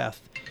his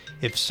death,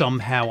 if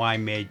somehow I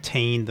may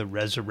attain the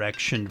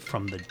resurrection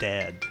from the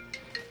dead.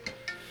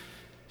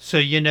 So,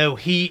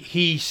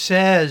 he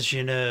says,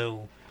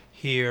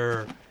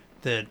 here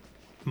that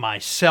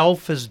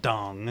myself is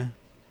dung,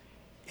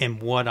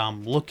 and what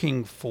I'm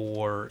looking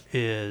for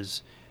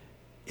is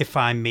if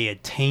I may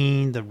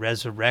attain the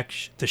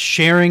resurrection, the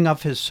sharing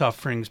of his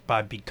sufferings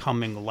by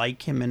becoming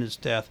like him in his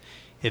death,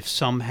 if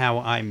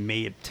somehow I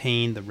may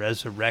obtain the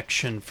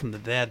resurrection from the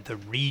dead, the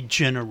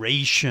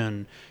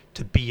regeneration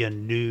to be a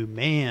new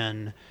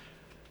man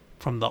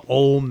from the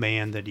old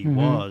man that he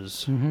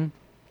was.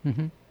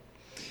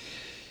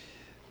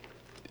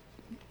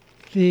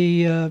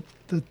 The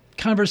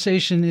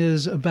conversation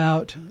is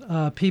about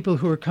people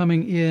who are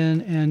coming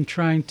in and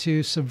trying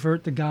to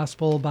subvert the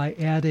gospel by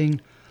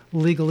adding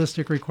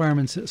legalistic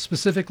requirements.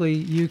 Specifically,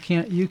 you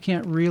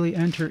can't really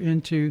enter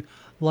into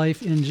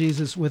life in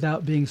Jesus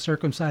without being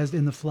circumcised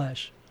in the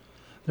flesh.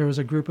 There was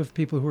a group of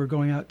people who were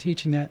going out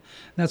teaching that.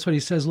 That's what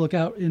he says. Look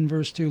out in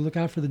verse 2. Look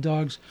out for the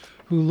dogs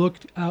who look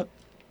at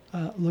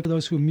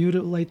those who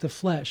mutilate the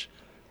flesh.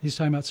 He's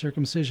talking about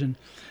circumcision.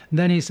 And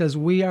then he says,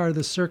 we are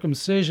the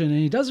circumcision. And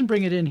he doesn't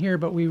bring it in here,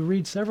 but we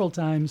read several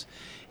times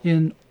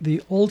in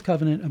the Old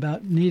Covenant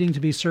about needing to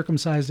be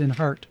circumcised in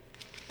heart.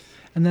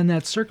 And then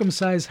that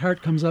circumcised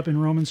heart comes up in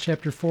Romans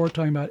chapter 4,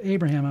 talking about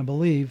Abraham, I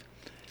believe.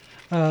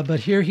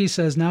 But here he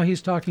says, now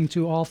he's talking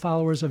to all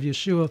followers of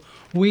Yeshua,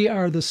 we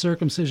are the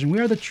circumcision. We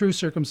are the true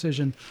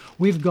circumcision.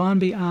 We've gone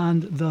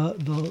beyond the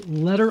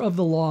letter of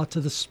the law to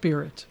the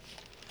Spirit.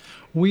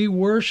 We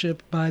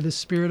worship by the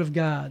Spirit of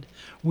God.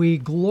 We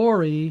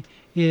glory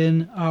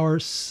in our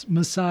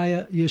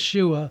Messiah,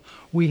 Yeshua.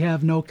 We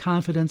have no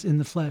confidence in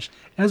the flesh.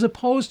 As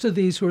opposed to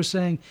these who are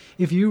saying,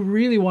 if you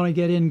really want to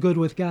get in good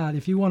with God,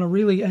 if you want to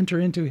really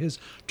enter into his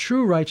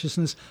true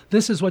righteousness,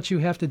 this is what you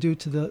have to do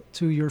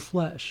to your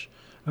flesh.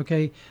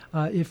 Okay,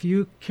 if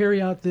you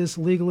carry out this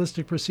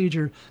legalistic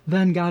procedure,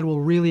 then God will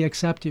really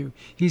accept you.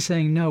 He's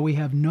saying, no, we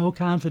have no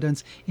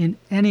confidence in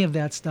any of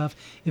that stuff.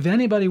 If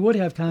anybody would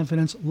have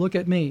confidence, look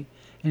at me.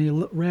 And he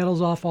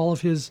rattles off all of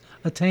his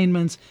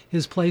attainments,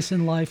 his place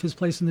in life, his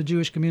place in the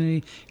Jewish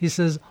community. He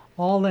says,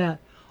 all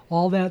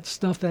that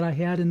stuff that I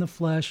had in the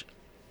flesh,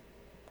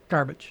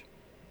 garbage.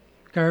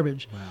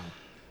 Wow.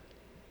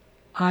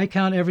 I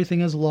count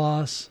everything as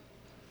loss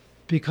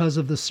because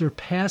of the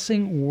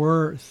surpassing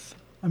worth.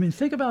 I mean,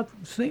 think about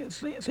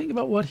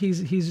what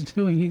he's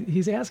doing.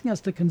 He's asking us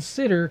to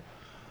consider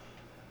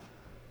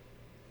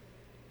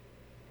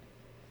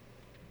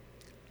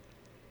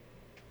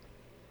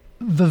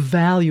the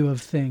value of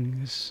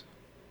things,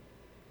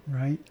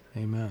 right?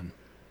 Amen.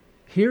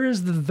 Here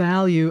is the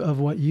value of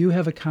what you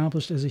have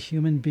accomplished as a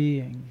human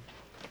being.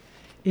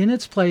 In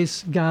its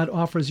place, God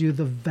offers you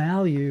the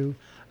value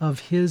of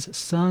his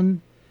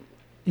Son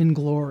in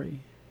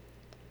glory,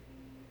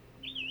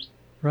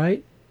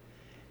 right?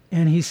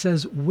 And he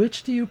says,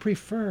 which do you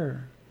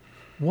prefer?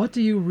 What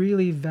do you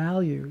really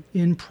value?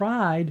 In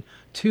pride,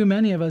 too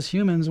many of us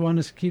humans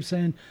want to keep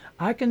saying,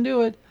 I can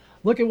do it.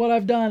 Look at what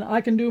I've done. I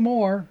can do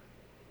more.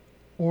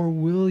 Or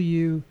will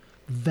you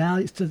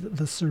value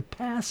the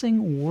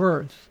surpassing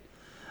worth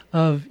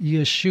of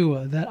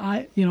Yeshua?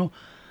 That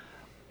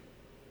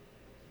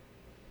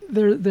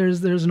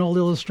there's an old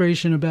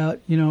illustration about,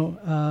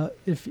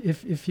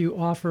 if you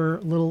offer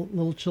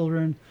little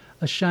children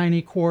a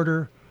shiny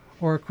quarter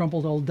or a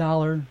crumpled old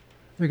dollar,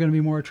 they're going to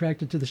be more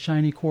attracted to the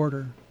shiny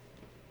quarter,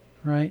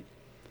 right?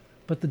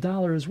 But the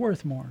dollar is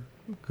worth more.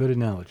 Good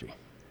analogy.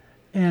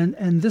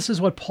 And this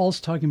is what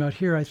Paul's talking about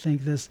here, I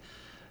think.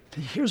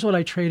 Here's what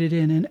I traded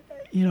in.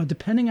 And,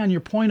 depending on your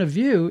point of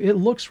view, it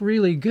looks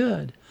really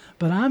good.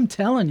 But I'm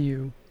telling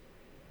you,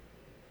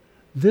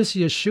 this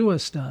Yeshua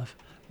stuff,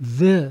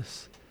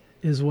 this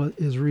is what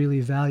is really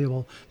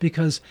valuable.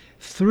 Because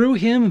through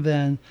him,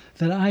 then,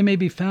 that I may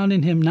be found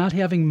in him, not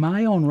having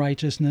my own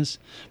righteousness,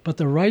 but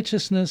the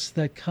righteousness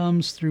that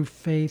comes through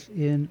faith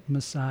in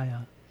Messiah.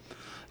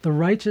 The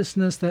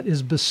righteousness that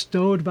is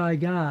bestowed by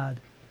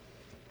God.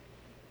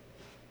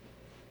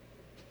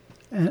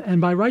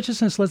 And by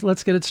righteousness,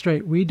 let's get it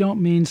straight. We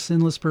don't mean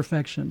sinless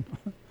perfection.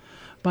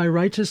 By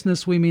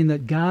righteousness, we mean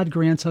that God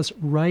grants us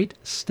right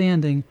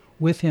standing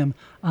with him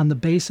on the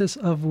basis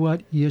of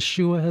what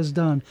Yeshua has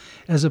done,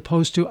 as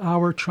opposed to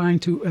our trying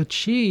to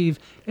achieve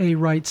a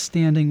right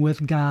standing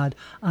with God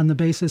on the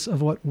basis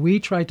of what we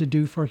try to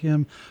do for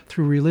him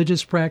through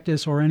religious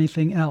practice or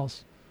anything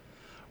else.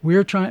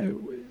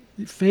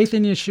 Faith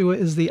in Yeshua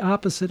is the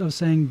opposite of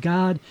saying,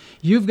 God,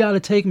 you've got to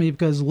take me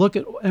because look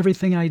at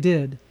everything I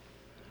did.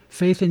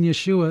 Faith in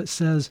Yeshua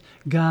says,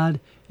 God,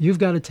 you've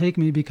got to take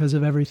me because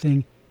of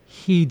everything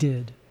he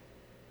did.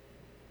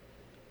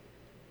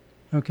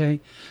 Okay?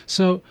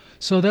 So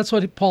that's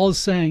what Paul is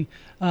saying.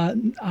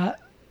 The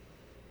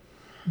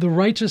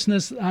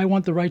righteousness, I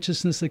want the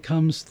righteousness that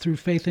comes through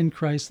faith in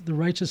Christ. The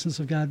righteousness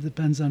of God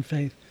depends on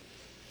faith.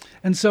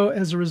 And so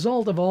as a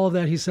result of all of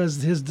that, he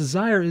says his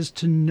desire is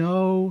to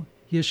know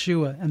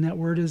Yeshua. And that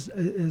word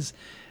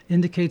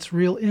indicates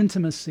real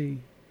intimacy,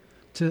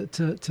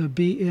 to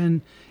be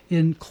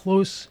in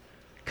close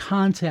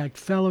contact,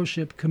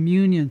 fellowship,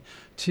 communion,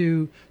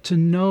 to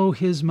know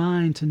his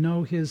mind, to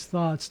know his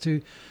thoughts,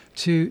 to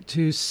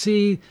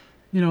see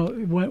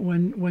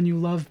when you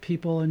love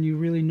people and you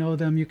really know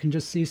them, you can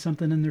just see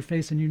something in their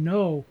face and you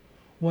know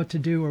what to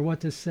do or what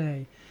to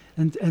say.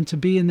 And to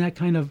be in that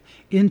kind of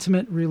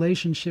intimate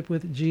relationship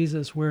with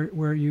Jesus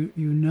where you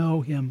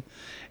know him.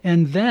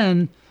 And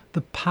then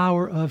the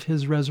power of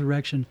his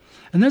resurrection.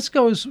 And this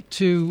goes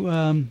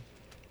to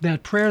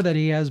that prayer that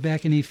he has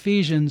back in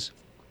Ephesians.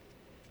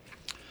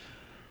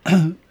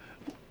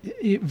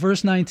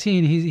 Verse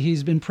 19,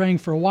 he's been praying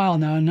for a while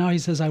now, and now he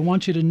says, I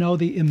want you to know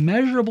the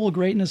immeasurable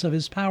greatness of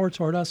his power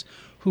toward us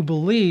who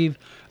believe,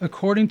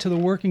 according to the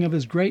working of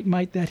his great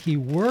might that he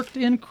worked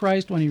in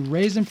Christ when he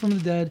raised him from the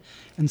dead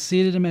and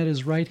seated him at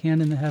his right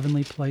hand in the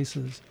heavenly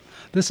places.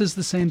 This is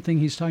the same thing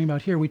he's talking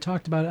about here. We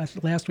talked about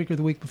it last week or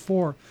the week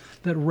before,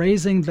 that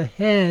raising the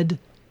head,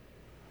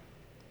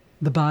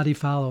 the body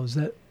follows,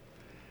 that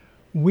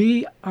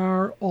we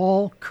are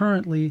all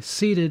currently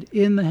seated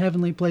in the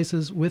heavenly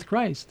places with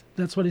Christ.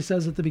 That's what he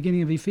says at the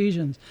beginning of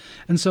Ephesians.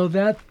 And so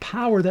that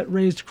power that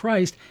raised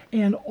Christ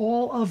and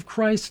all of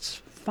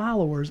Christ's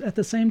followers at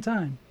the same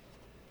time,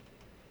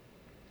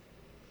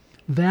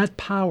 that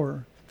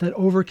power that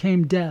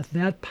overcame death,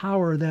 that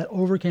power that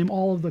overcame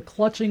all of the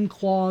clutching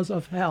claws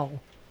of hell,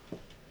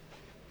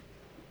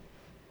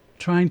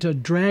 trying to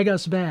drag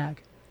us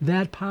back,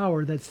 that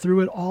power that threw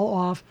it all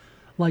off,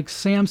 like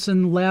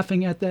Samson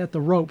laughing at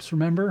the ropes,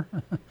 remember?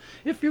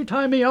 If you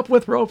tie me up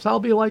with ropes, I'll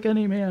be like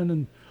any man.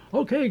 And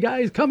okay,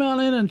 guys, come on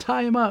in and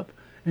tie him up.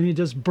 And he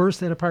just burst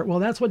that apart. Well,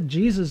 that's what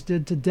Jesus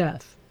did to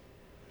death.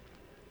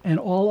 And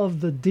all of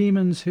the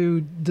demons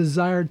who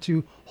desired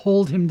to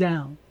hold him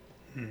down.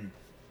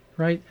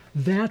 Right?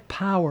 That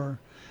power,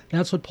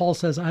 that's what Paul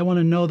says. I want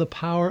to know the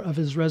power of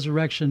his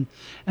resurrection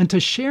and to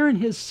share in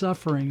his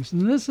sufferings.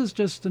 And this is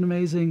just an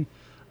amazing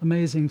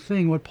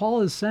thing. What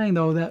Paul is saying,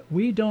 though, that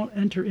we don't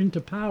enter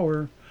into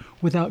power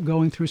without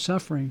going through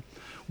suffering.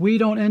 We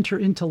don't enter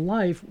into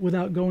life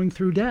without going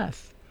through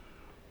death.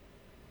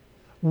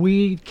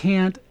 We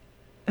can't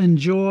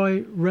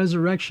enjoy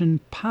resurrection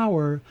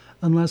power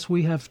unless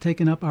we have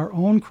taken up our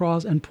own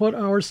cross and put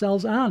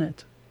ourselves on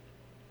it.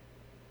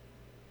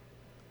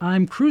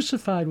 I'm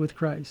crucified with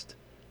Christ,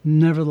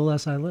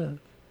 nevertheless I live,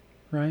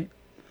 right?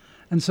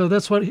 And so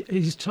that's what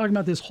he's talking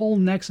about, this whole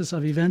nexus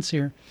of events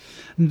here.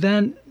 And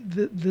then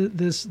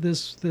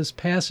this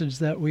passage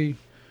that we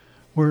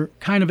were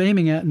kind of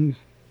aiming at and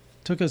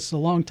took us a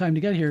long time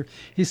to get here,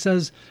 he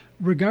says,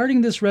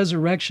 regarding this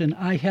resurrection,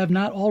 I have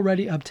not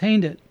already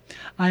obtained it.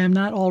 I am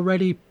not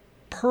already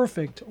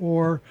perfect,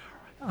 or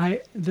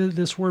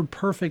this word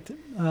perfect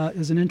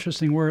is an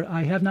interesting word.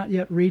 I have not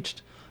yet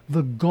reached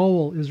the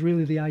goal is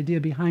really the idea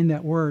behind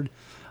that word.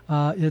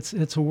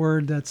 It's a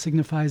word that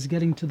signifies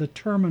getting to the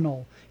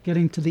terminal,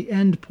 getting to the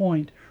end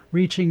point,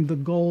 reaching the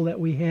goal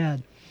that we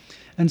had.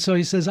 And so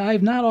he says, I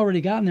have not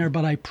already gotten there,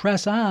 but I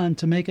press on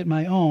to make it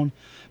my own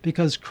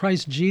because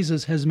Christ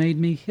Jesus has made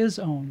me his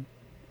own.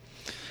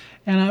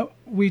 And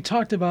we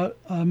talked about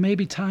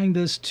maybe tying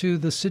this to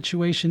the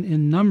situation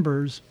in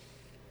Numbers.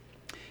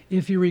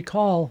 If you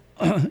recall,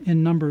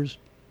 in Numbers,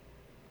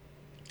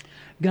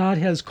 God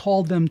has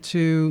called them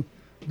to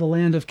the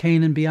land of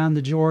Canaan beyond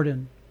the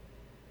Jordan.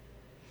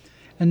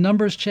 And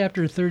Numbers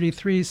chapter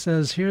 33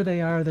 says, here they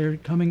are, they're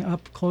coming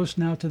up close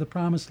now to the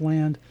promised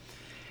land,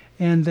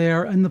 and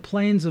they're in the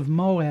plains of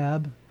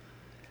Moab,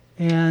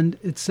 and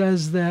it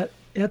says that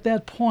at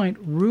that point,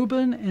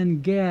 Reuben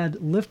and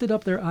Gad lifted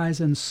up their eyes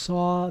and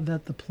saw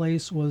that the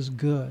place was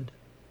good.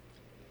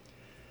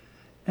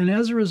 And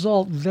as a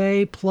result,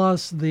 they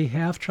plus the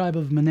half-tribe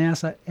of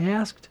Manasseh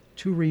asked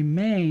to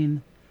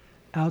remain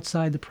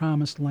outside the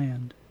promised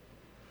land.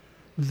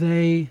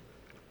 They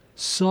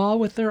saw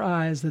with their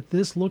eyes that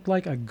this looked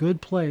like a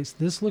good place.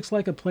 This looks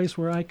like a place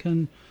where I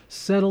can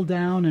settle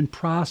down and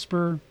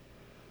prosper.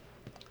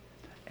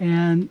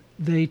 And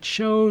they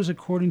chose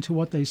according to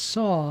what they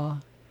saw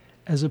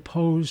as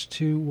opposed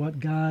to what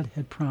God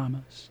had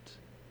promised.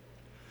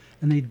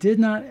 And they did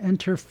not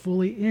enter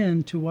fully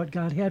into what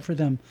God had for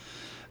them.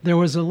 There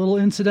was a little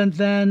incident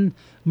then.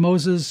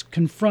 Moses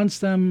confronts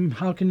them.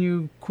 How can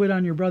you quit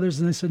on your brothers?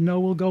 And they said, no,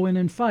 we'll go in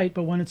and fight.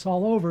 But when it's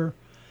all over,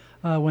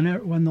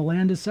 when the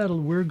land is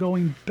settled, we're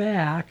going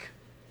back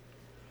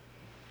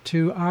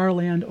to our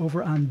land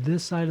over on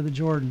this side of the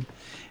Jordan.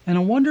 And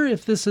I wonder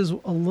if this is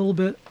a little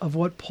bit of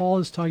what Paul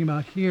is talking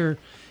about here,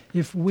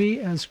 if we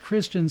as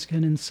Christians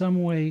can in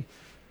some way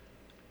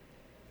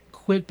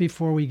quit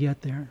before we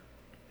get there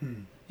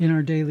in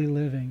our daily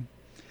living.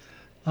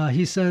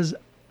 He says,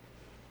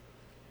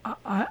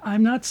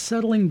 I'm not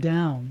settling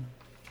down.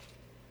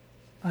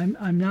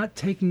 I'm not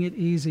taking it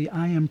easy.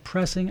 I am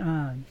pressing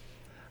on.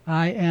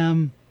 I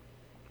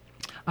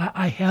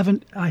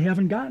haven't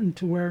gotten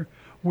to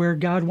where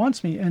God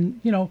wants me.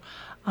 And,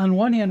 on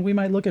one hand, we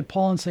might look at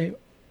Paul and say,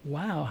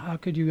 wow, how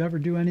could you ever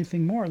do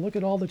anything more? Look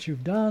at all that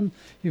you've done.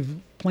 You've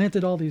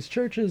planted all these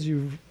churches.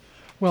 He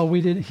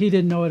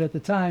didn't know it at the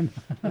time.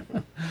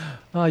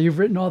 You've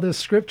written all this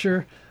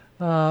scripture.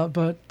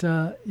 But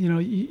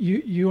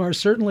you are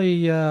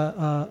certainly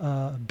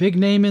a big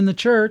name in the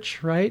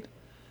church, right?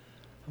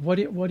 What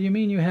do you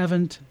mean you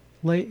haven't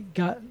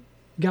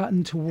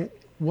gotten to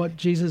what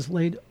Jesus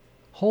laid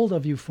hold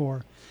of you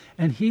for.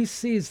 And he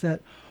sees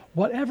that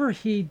whatever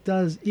he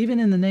does, even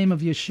in the name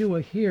of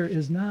Yeshua here,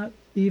 is not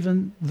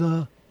even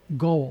the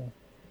goal.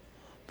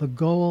 The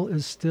goal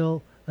is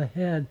still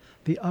ahead,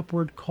 the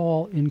upward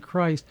call in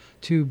Christ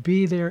to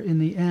be there in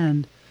the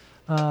end,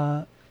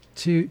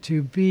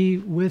 to be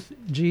with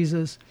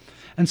Jesus.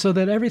 And so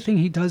that everything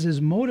he does is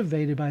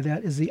motivated by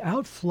that, is the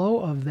outflow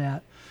of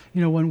that.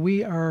 You know, when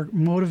we are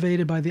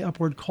motivated by the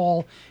upward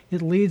call,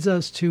 it leads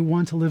us to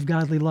want to live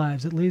godly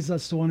lives. It leads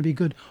us to want to be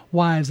good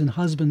wives and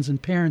husbands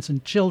and parents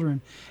and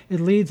children.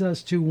 It leads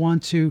us to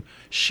want to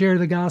share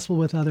the gospel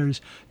with others,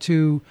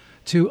 to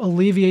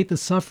alleviate the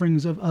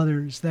sufferings of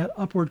others, that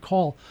upward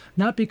call.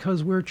 Not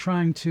because we're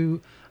trying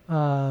to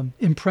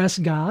impress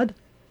God,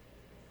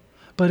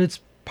 but it's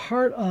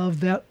part of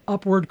that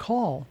upward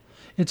call.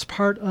 It's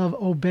part of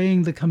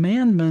obeying the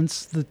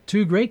commandments, the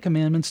two great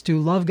commandments, to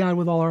love God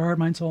with all our heart,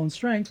 mind, soul, and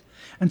strength,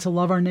 and to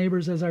love our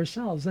neighbors as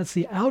ourselves. That's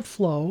the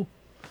outflow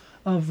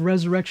of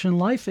resurrection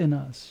life in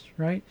us,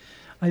 right?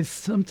 I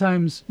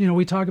sometimes,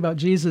 we talk about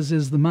Jesus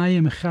as the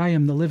Mayim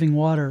Chayim, the living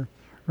water,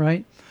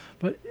 right?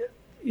 But,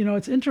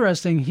 it's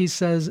interesting. He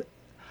says,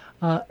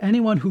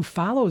 anyone who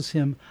follows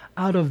him,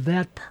 out of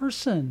that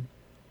person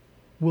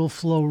will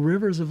flow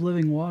rivers of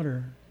living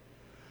water.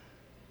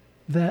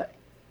 That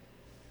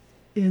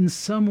in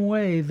some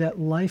way, that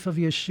life of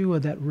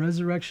Yeshua, that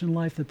resurrection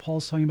life that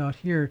Paul's talking about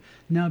here,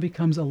 now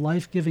becomes a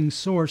life-giving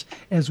source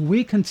as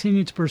we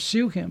continue to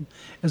pursue him,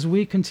 as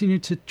we continue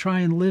to try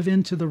and live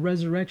into the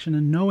resurrection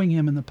and knowing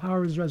him and the power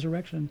of his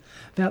resurrection.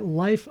 That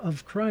life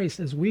of Christ,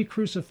 as we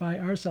crucify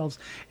ourselves,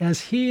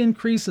 as he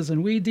increases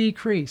and we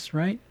decrease,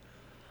 right?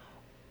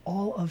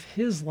 All of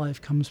his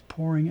life comes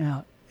pouring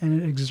out, and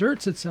it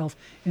exerts itself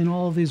in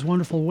all of these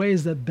wonderful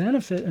ways that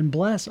benefit and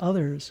bless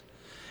others.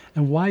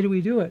 And why do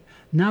we do it?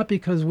 Not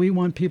because we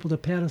want people to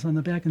pat us on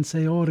the back and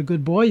say, oh, what a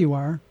good boy you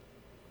are,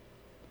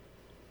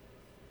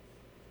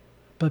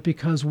 but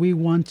because we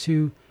want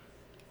to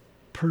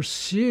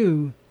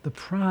pursue the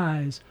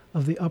prize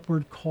of the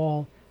upward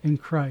call in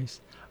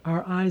Christ.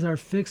 Our eyes are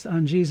fixed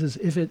on Jesus.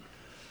 If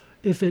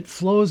it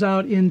flows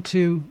out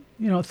into,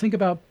 think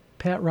about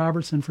Pat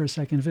Robertson for a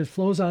second. If it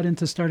flows out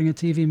into starting a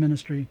TV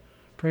ministry,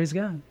 praise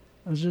God.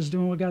 I was just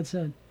doing what God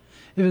said.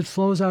 If it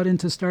flows out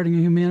into starting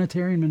a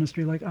humanitarian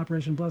ministry like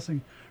Operation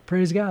Blessing,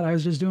 praise God. I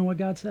was just doing what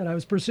God said. I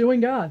was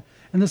pursuing God,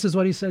 and this is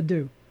what he said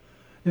do.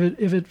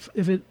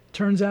 If it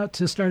turns out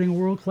to starting a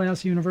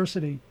world-class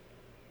university,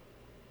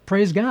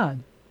 praise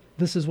God.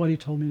 This is what he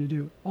told me to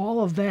do.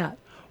 All of that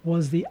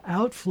was the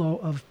outflow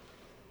of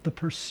the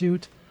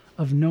pursuit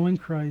of knowing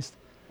Christ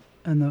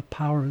and the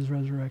power of his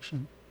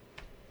resurrection.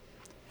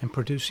 And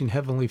producing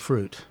heavenly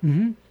fruit.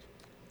 Mm-hmm.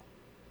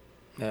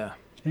 Yeah.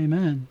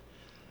 Amen.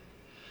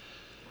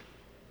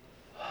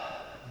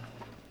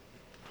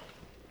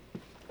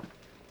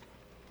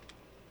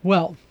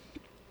 Well,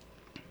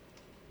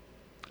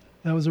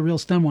 that was a real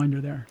stem winder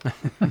there.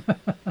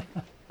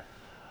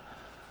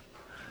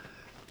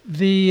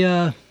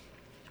 The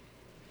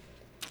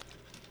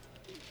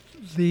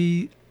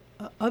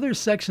other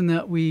section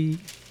that we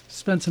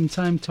spent some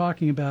time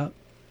talking about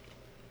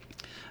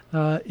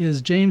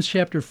is James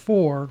chapter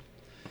 4.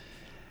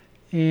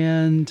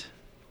 And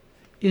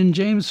in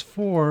James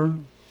 4,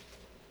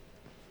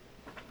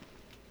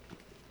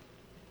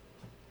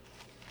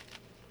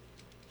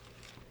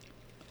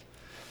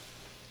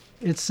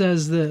 it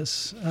says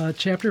this,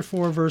 chapter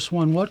 4, verse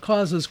 1, what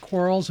causes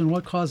quarrels and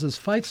what causes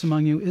fights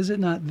among you? Is it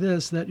not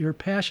this, that your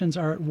passions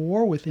are at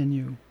war within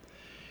you?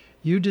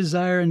 You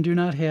desire and do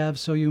not have,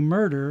 so you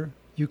murder.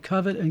 You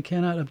covet and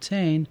cannot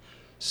obtain,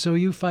 so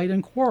you fight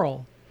and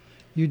quarrel.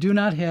 You do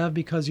not have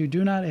because you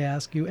do not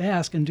ask. You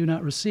ask and do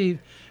not receive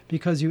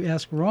because you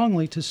ask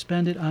wrongly to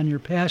spend it on your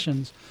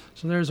passions.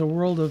 So there's a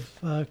world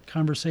of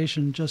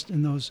conversation just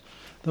in those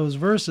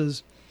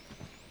verses.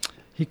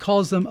 He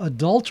calls them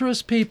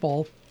adulterous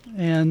people.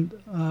 And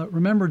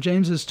remember,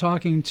 James is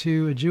talking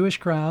to a Jewish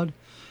crowd,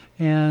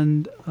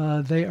 and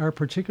they are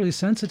particularly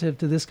sensitive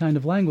to this kind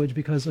of language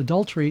because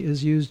adultery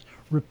is used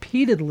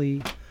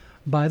repeatedly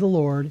by the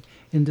Lord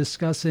in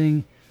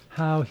discussing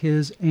how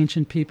his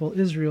ancient people,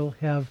 Israel,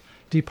 have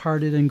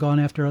departed and gone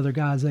after other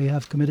gods. They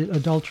have committed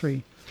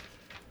adultery.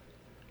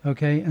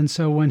 Okay, and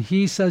so when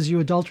he says you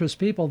adulterous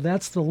people,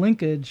 that's the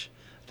linkage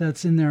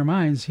that's in their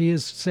minds. He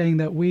is saying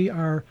that we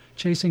are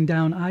chasing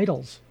down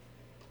idols.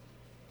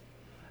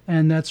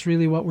 And that's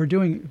really what we're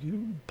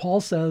doing.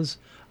 Paul says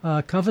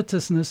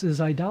covetousness is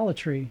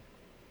idolatry.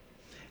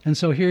 And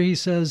so here he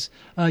says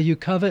you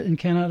covet and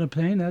cannot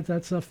obtain.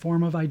 That's a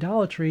form of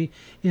idolatry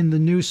in the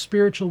new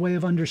spiritual way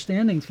of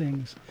understanding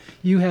things.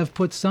 You have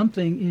put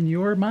something in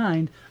your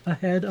mind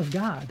ahead of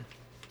God.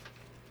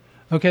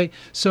 Okay,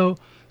 so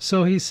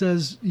he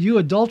says, you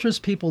adulterous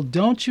people,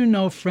 don't you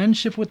know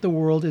friendship with the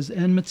world is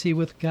enmity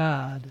with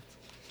God?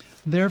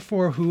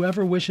 Therefore,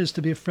 whoever wishes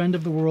to be a friend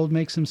of the world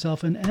makes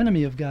himself an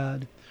enemy of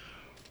God.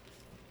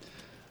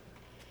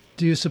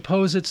 Do you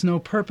suppose it's no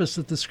purpose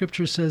that the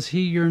Scripture says he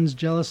yearns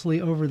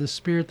jealously over the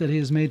Spirit that he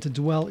has made to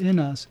dwell in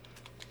us?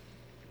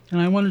 And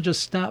I want to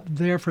just stop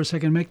there for a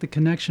second, make the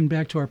connection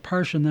back to our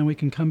parsha, and then we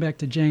can come back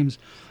to James.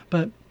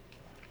 But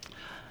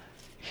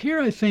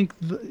here I think,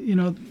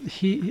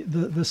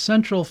 the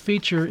central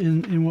feature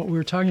in what we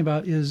were talking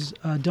about is,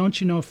 don't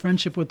you know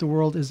friendship with the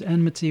world is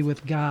enmity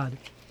with God?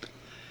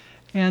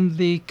 And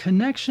the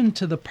connection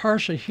to the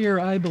parsha here,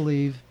 I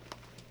believe,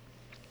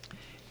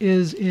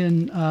 is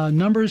in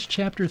Numbers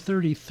chapter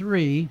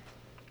 33.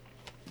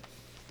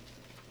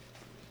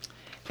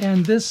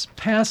 And this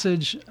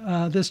passage,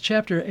 this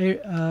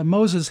chapter,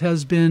 Moses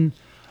has been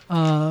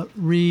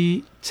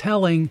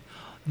retelling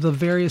the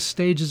various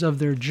stages of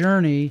their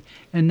journey,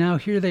 and now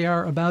here they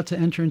are about to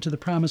enter into the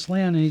promised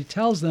land, and he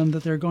tells them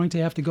that they're going to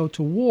have to go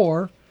to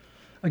war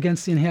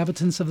against the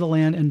inhabitants of the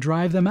land and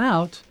drive them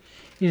out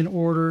in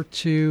order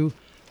to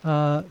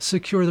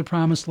secure the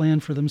promised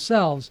land for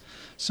themselves.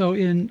 So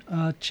in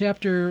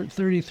chapter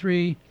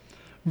 33,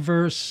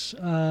 verse...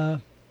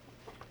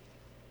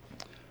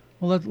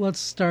 let's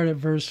start at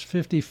verse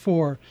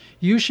 54.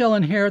 You shall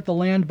inherit the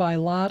land by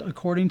lot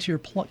according to your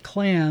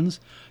clans.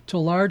 To a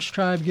large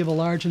tribe give a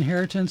large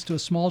inheritance, to a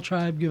small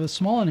tribe give a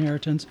small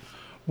inheritance.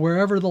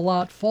 Wherever the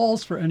lot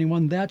falls for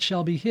anyone, that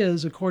shall be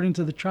his. According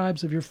to the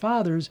tribes of your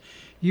fathers,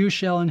 you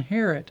shall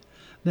inherit.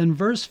 Then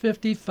verse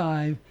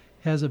 55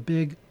 has a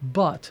big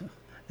but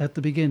at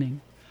the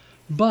beginning.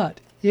 But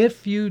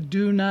if you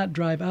do not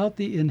drive out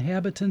the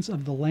inhabitants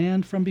of the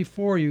land from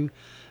before you,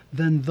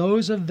 then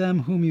those of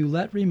them whom you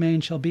let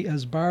remain shall be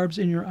as barbs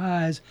in your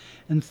eyes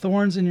and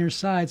thorns in your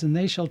sides, and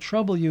they shall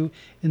trouble you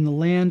in the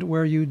land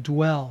where you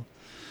dwell.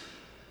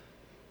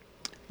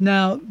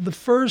 Now, the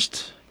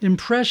first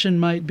impression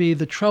might be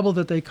the trouble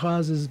that they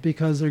cause is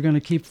because they're going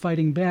to keep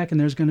fighting back, and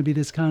there's going to be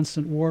this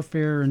constant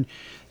warfare, and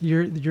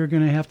you're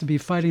going to have to be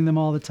fighting them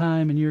all the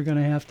time, and you're going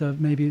to have to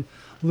maybe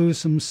lose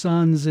some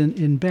sons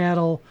in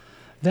battle.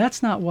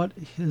 That's not what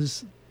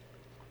his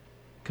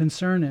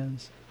concern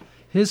is.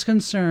 His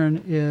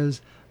concern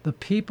is the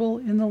people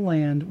in the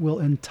land will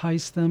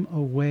entice them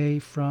away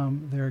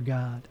from their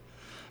God.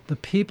 The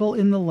people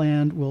in the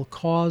land will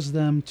cause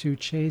them to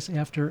chase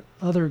after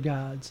other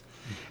gods.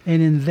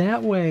 And in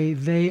that way,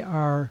 they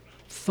are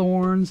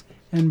thorns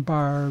and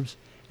barbs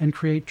and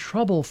create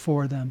trouble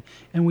for them.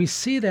 And we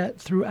see that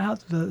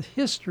throughout the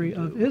history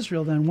of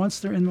Israel. Then once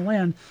they're in the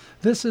land,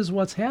 this is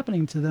what's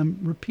happening to them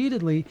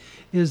repeatedly,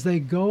 is they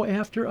go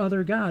after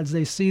other gods.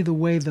 They see the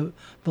way the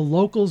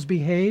locals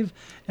behave,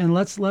 and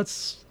let's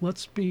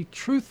be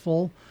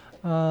truthful.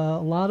 A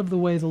lot of the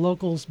way the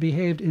locals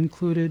behaved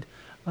included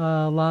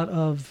a lot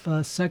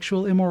of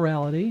sexual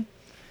immorality,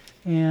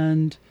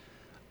 and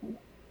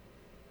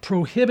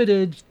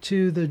prohibited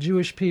to the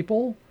Jewish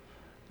people.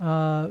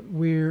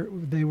 Where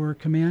they were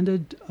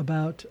commanded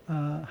about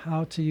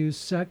how to use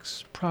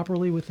sex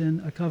properly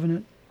within a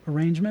covenant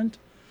arrangement,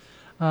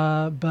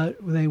 but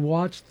they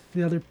watched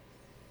the other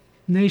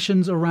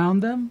nations around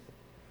them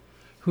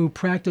who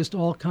practiced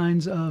all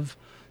kinds of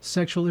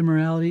sexual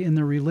immorality in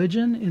their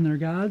religion, in their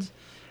gods,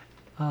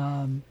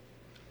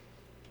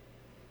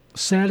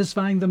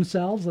 satisfying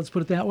themselves, let's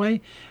put it that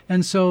way.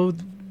 And so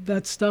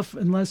that stuff,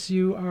 unless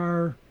you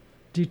are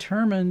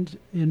determined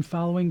in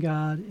following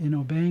God, in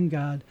obeying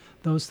God,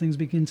 those things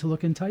begin to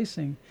look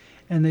enticing.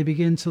 And they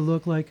begin to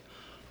look like,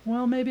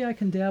 well, maybe I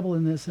can dabble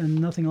in this and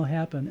nothing will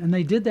happen. And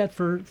they did that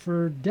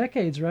for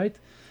decades, right?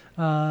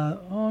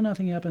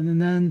 Nothing happened.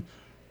 And then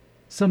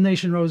some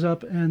nation rose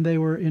up and they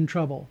were in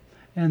trouble.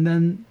 And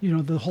then,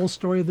 the whole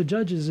story of the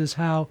judges is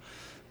how,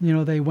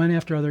 they went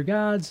after other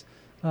gods.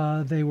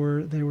 They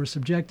were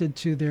subjected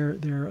to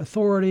their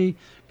authority.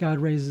 God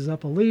raises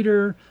up a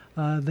leader.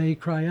 They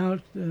cry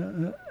out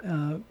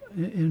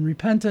in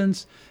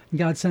repentance, and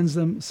God sends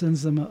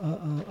them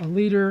a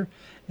leader.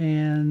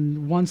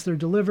 And once they're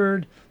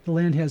delivered, the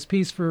land has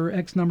peace for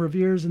X number of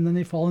years, and then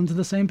they fall into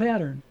the same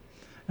pattern.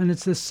 And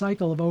it's this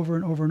cycle of over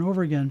and over and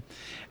over again.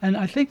 And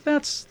I think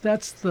that's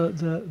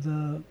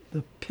the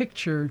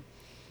picture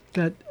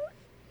that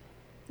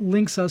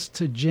links us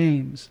to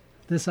James.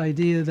 This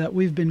idea that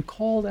we've been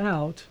called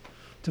out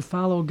to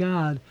follow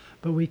God,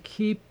 but we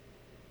keep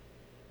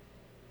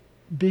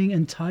being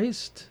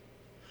enticed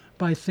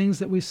by things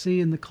that we see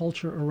in the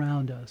culture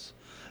around us.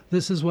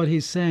 This is what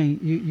he's saying.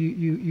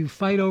 You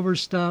fight over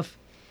stuff.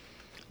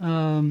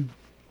 You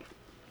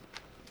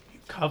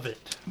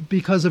covet.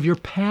 Because of your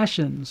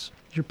passions,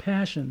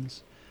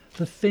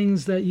 the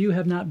things that you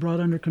have not brought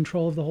under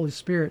control of the Holy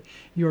Spirit,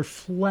 your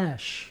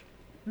flesh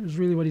is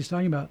really what he's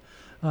talking about.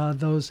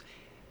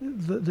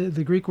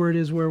 The Greek word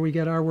is where we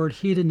get our word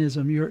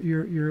hedonism, your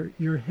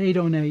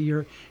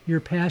hedone, your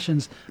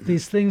passions,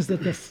 these things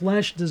that the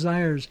flesh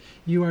desires,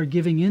 you are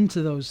giving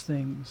into those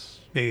things.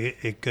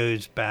 It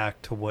goes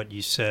back to what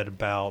you said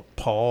about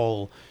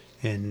Paul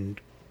in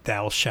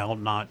thou shalt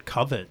not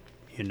covet,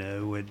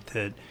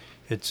 that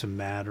it's a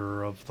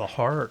matter of the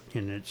heart.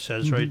 And it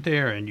says right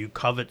there, and you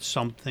covet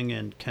something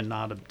and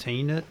cannot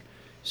obtain it,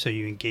 so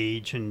you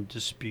engage in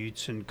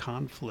disputes and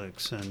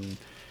conflicts. And,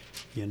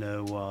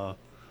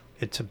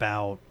 it's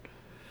about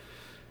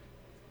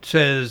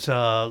says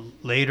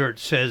later, it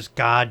says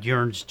God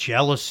yearns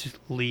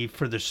jealously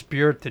for the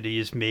spirit that he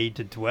has made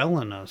to dwell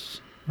in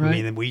us. Right.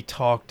 I mean, we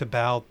talked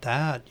about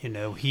that.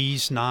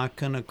 He's not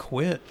going to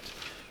quit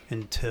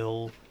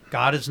until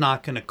God is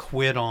not going to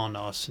quit on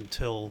us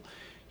until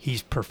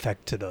he's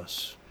perfected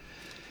us.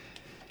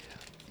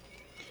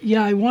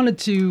 Yeah, I wanted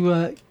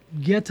to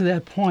get to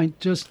that point.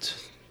 Just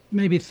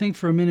maybe think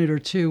for a minute or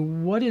two.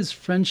 What is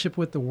friendship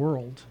with the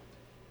world?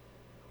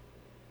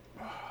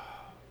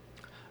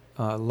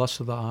 Lust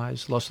of the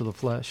eyes, lust of the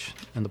flesh,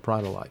 and the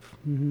pride of life.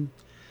 Mm-hmm.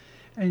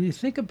 And you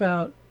think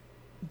about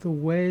the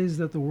ways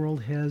that the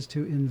world has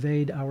to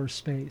invade our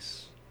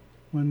space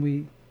when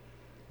we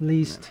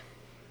least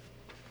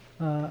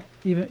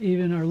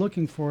even are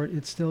looking for it.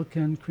 It still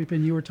can creep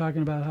in. You were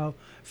talking about how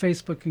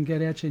Facebook can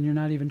get at you and you're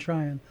not even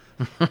trying.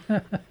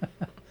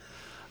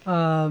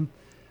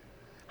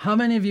 How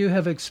many of you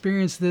have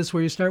experienced this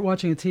where you start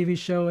watching a TV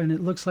show and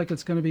it looks like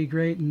it's going to be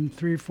great in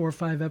 3 or 4 or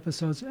 5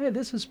 episodes? Hey,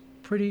 this is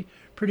pretty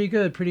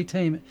good, pretty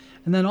tame.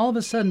 And then all of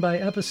a sudden by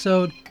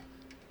episode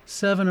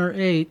 7 or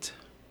 8,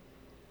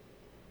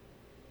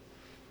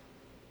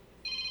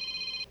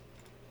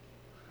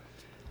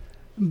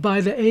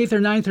 by the 8th or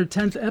 9th or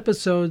 10th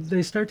episode,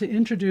 they start to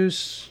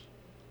introduce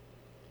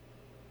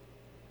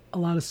a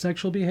lot of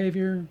sexual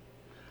behavior,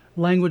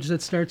 language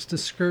that starts to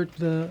skirt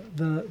the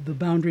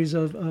boundaries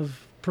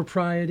of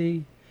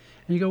propriety.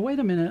 And you go, wait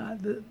a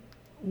minute,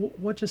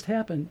 what just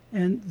happened?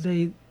 And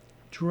they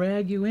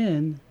drag you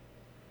in.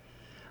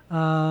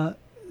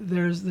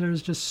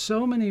 There's just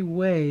so many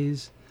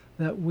ways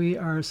that we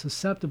are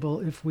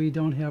susceptible if we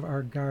don't have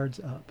our guards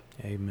up.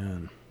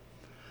 Amen.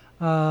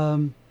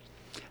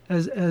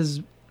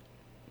 As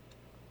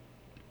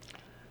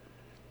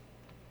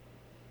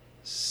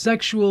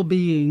sexual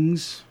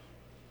beings,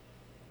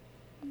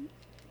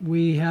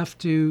 we have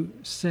to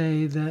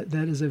say that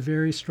that is a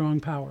very strong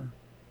power.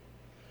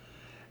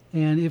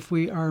 And if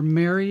we are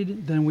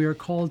married, then we are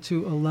called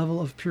to a level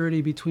of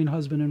purity between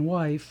husband and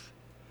wife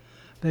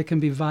that can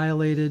be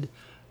violated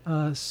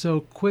so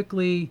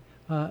quickly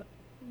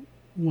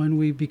when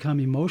we become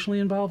emotionally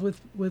involved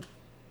with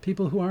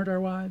people who aren't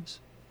our wives.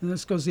 And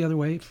this goes the other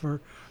way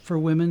for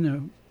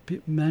women,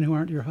 men who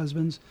aren't your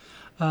husbands.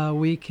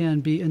 We can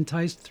be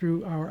enticed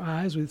through our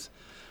eyes. We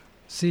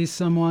see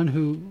someone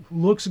who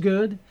looks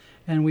good,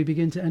 and we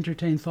begin to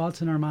entertain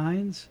thoughts in our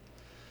minds.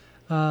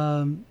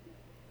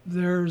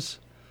 There's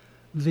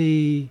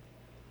the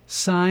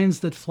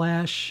signs that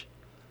flash,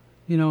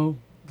 the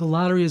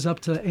lottery is up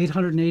to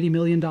 $880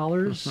 million.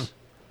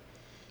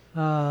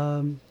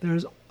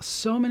 There's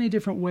so many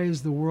different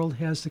ways the world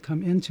has to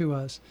come into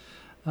us.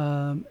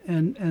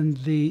 And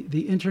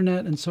the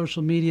internet and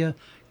social media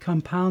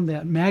compound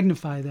that,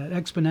 magnify that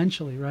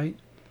exponentially, right?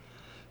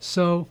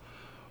 So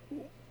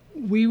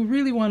we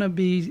really want to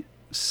be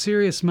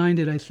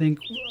serious-minded, I think,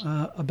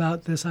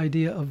 about this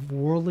idea of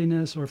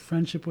worldliness or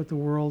friendship with the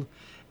world,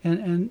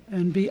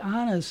 and be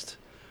honest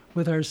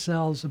with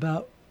ourselves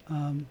about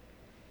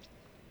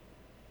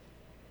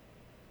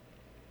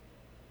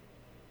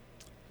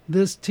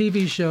this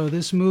TV show,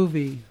 this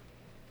movie,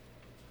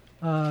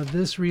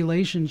 this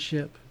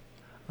relationship.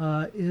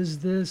 Is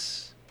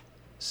this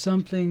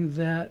something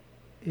that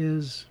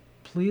is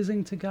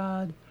pleasing to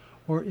God,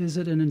 or is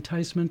it an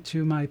enticement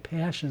to my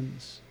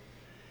passions?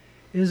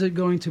 Is it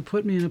going to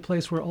put me in a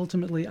place where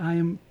ultimately I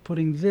am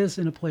putting this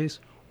in a place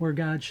where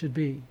God should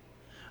be?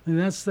 And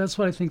that's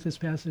what I think this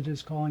passage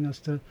is calling us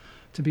to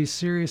be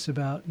serious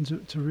about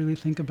and to really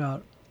think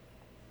about.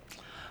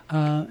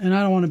 And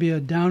I don't want to be a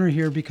downer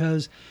here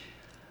because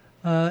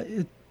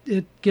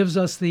it gives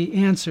us the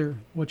answer.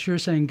 What you're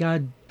saying,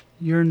 God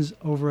yearns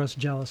over us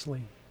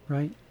jealously,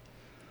 right?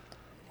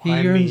 He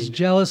yearns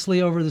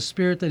jealously over the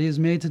Spirit that He has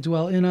made to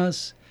dwell in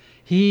us.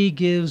 He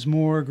gives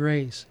more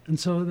grace. And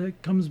so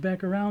that comes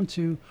back around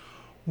to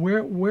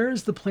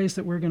where's the place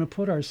that we're going to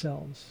put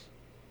ourselves?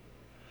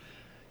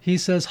 He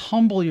says,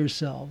 humble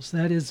yourselves.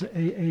 That is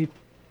a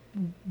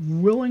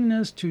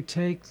willingness to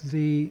take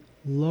the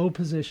low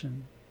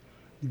position.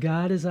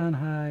 God is on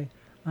high,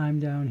 I'm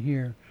down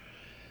here.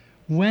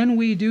 When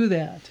we do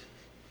that,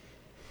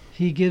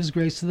 He gives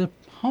grace to the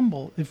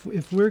humble.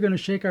 If we're going to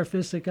shake our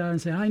fist at God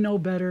and say, I know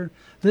better,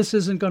 this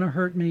isn't going to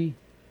hurt me,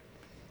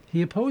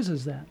 He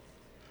opposes that.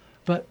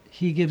 But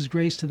He gives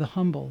grace to the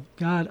humble.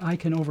 God, I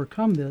can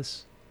overcome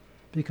this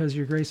because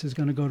your grace is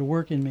going to go to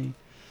work in me.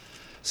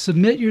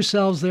 Submit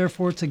yourselves,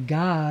 therefore, to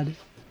God.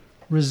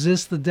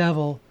 Resist the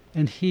devil,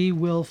 and he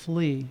will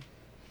flee.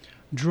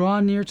 Draw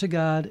near to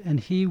God, and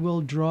He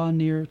will draw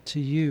near to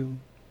you.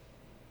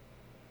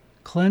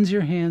 Cleanse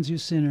your hands, you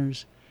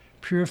sinners.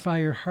 Purify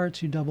your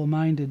hearts, you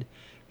double-minded.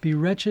 Be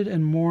wretched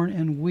and mourn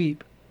and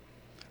weep.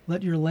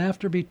 Let your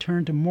laughter be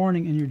turned to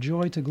mourning and your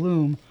joy to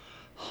gloom.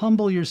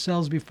 Humble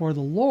yourselves before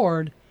the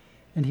Lord,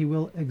 and He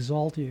will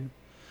exalt you.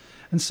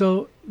 And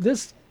so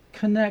this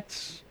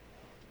connects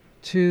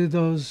to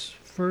those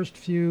first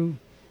few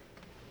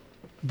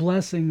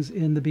blessings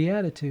in the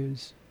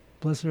Beatitudes.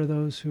 Blessed are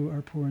those who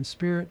are poor in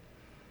spirit.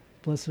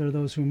 Blessed are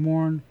those who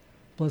mourn.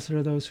 Blessed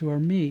are those who are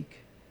meek.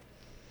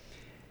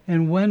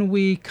 And when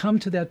we come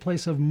to that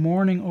place of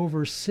mourning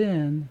over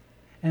sin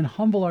and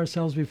humble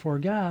ourselves before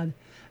God,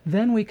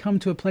 then we come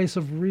to a place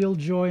of real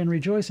joy and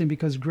rejoicing,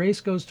 because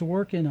grace goes to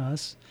work in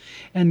us,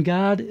 and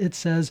God, it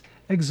says,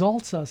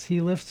 exalts us.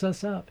 He lifts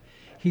us up.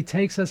 He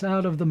takes us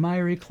out of the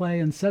miry clay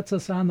and sets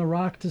us on the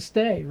rock to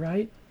stay,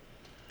 right?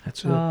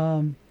 That's it.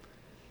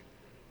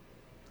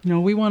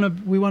 We want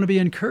to be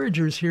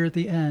encouragers here at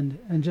the end,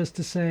 and just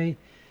to say,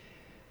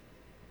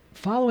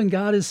 following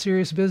God is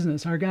serious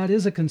business. Our God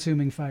is a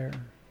consuming fire.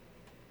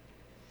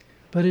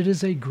 But it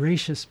is a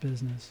gracious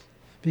business,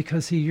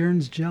 because he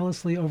yearns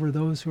jealously over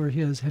those who are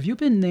his. Have you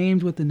been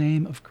named with the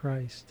name of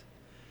Christ?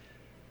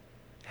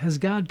 Has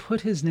God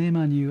put his name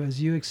on you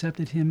as you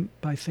accepted him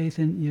by faith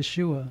in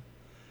Yeshua?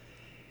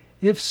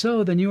 If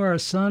so, then you are a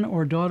son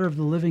or daughter of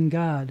the living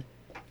God.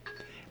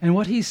 And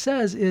what he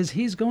says is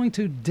he's going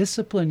to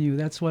discipline you.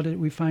 That's what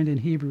we find in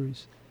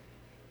Hebrews.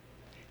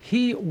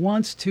 He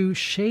wants to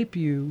shape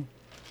you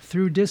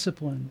through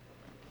discipline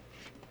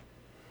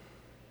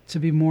to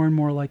be more and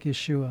more like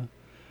Yeshua.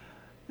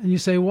 And you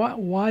say,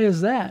 why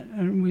is that?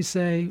 And we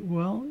say,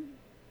 well,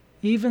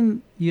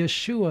 even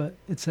Yeshua,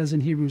 it says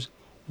in Hebrews,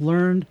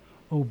 learned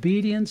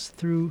obedience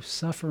through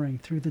suffering.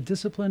 Through the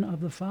discipline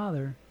of the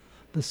Father,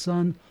 the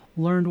Son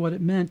learned what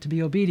it meant to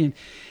be obedient.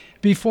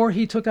 Before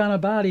he took on a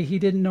body, he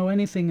didn't know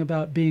anything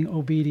about being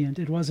obedient.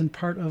 It wasn't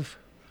part of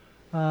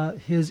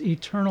his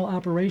eternal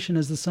operation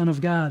as the Son of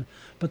God.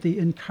 But the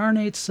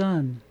incarnate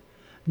Son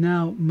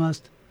now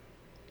must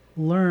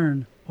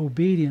learn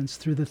obedience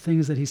through the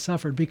things that he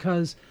suffered,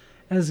 because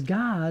as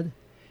God,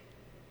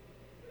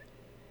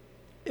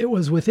 it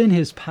was within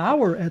his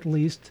power, at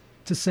least,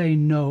 to say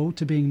no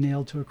to being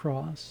nailed to a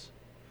cross,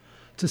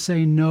 to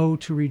say no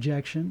to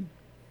rejection.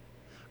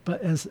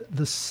 But as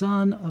the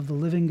Son of the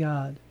living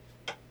God,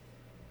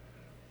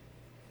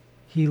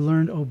 he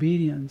learned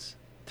obedience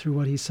through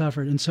what he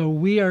suffered. And so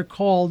we are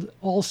called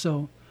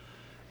also,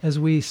 as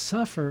we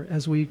suffer,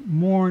 as we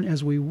mourn,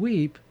 as we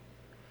weep,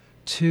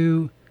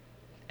 to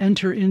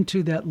enter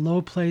into that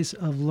low place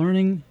of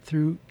learning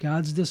through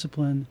God's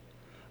discipline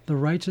the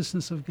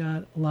righteousness of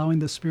God, allowing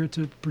the Spirit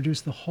to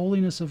produce the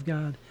holiness of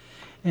God.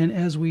 And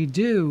as we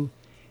do,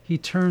 he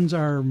turns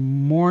our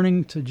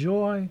mourning to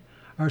joy,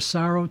 our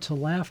sorrow to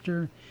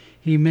laughter.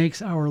 He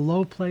makes our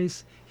low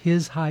place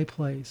his high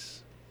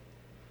place.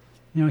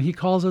 He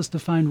calls us to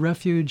find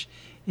refuge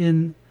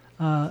in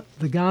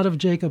the God of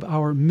Jacob,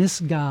 our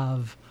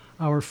misgav,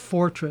 our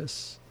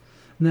fortress.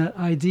 And that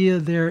idea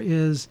there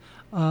is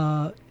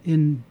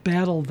in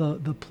battle,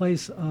 the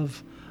place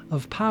of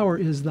power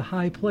is the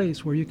high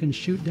place where you can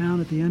shoot down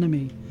at the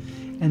enemy.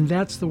 And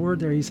that's the word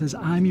there. He says,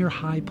 I'm your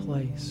high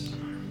place.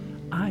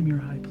 I'm your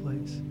high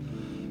place.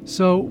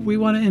 So we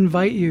want to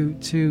invite you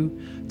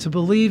to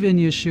believe in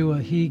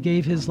Yeshua. He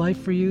gave his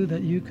life for you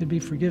that you could be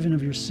forgiven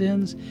of your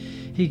sins.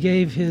 He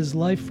gave his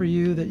life for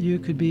you that you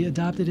could be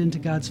adopted into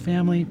God's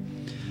family.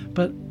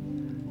 But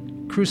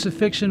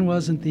crucifixion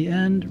wasn't the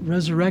end.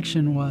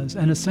 Resurrection was,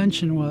 and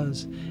ascension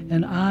was,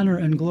 and honor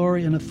and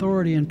glory and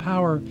authority and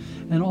power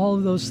and all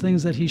of those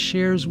things that he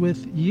shares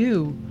with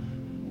you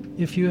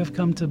if you have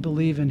come to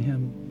believe in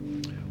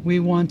him. We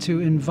want to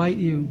invite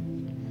you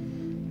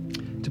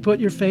to put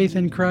your faith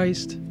in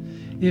Christ.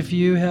 If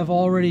you have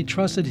already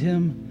trusted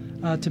him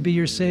to be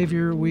your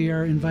Savior, we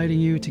are inviting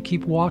you to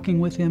keep walking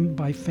with him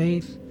by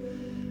faith,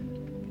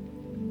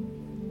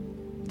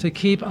 to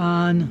keep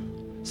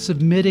on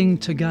submitting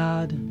to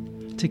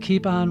God, to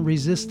keep on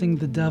resisting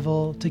the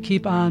devil, to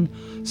keep on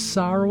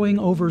sorrowing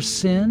over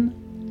sin,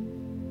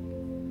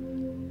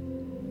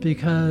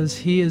 because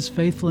he is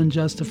faithful and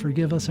just to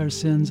forgive us our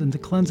sins and to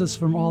cleanse us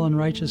from all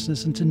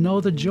unrighteousness, and to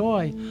know the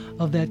joy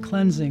of that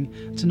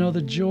cleansing, to know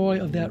the joy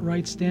of that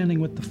right standing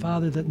with the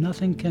Father that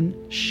nothing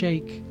can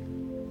shake.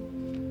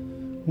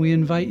 We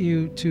invite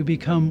you to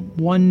become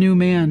one new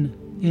man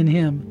in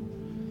him.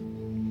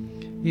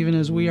 Even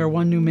as we are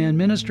One New Man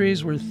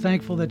Ministries, we're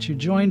thankful that you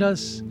joined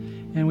us,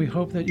 and we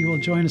hope that you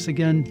will join us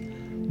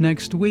again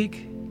next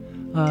week.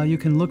 You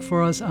can look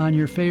for us on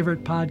your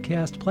favorite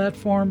podcast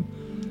platform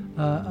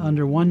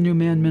under One New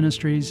Man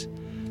Ministries.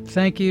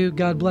 Thank you.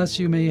 God bless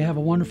you. May you have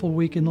a wonderful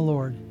week in the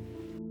Lord.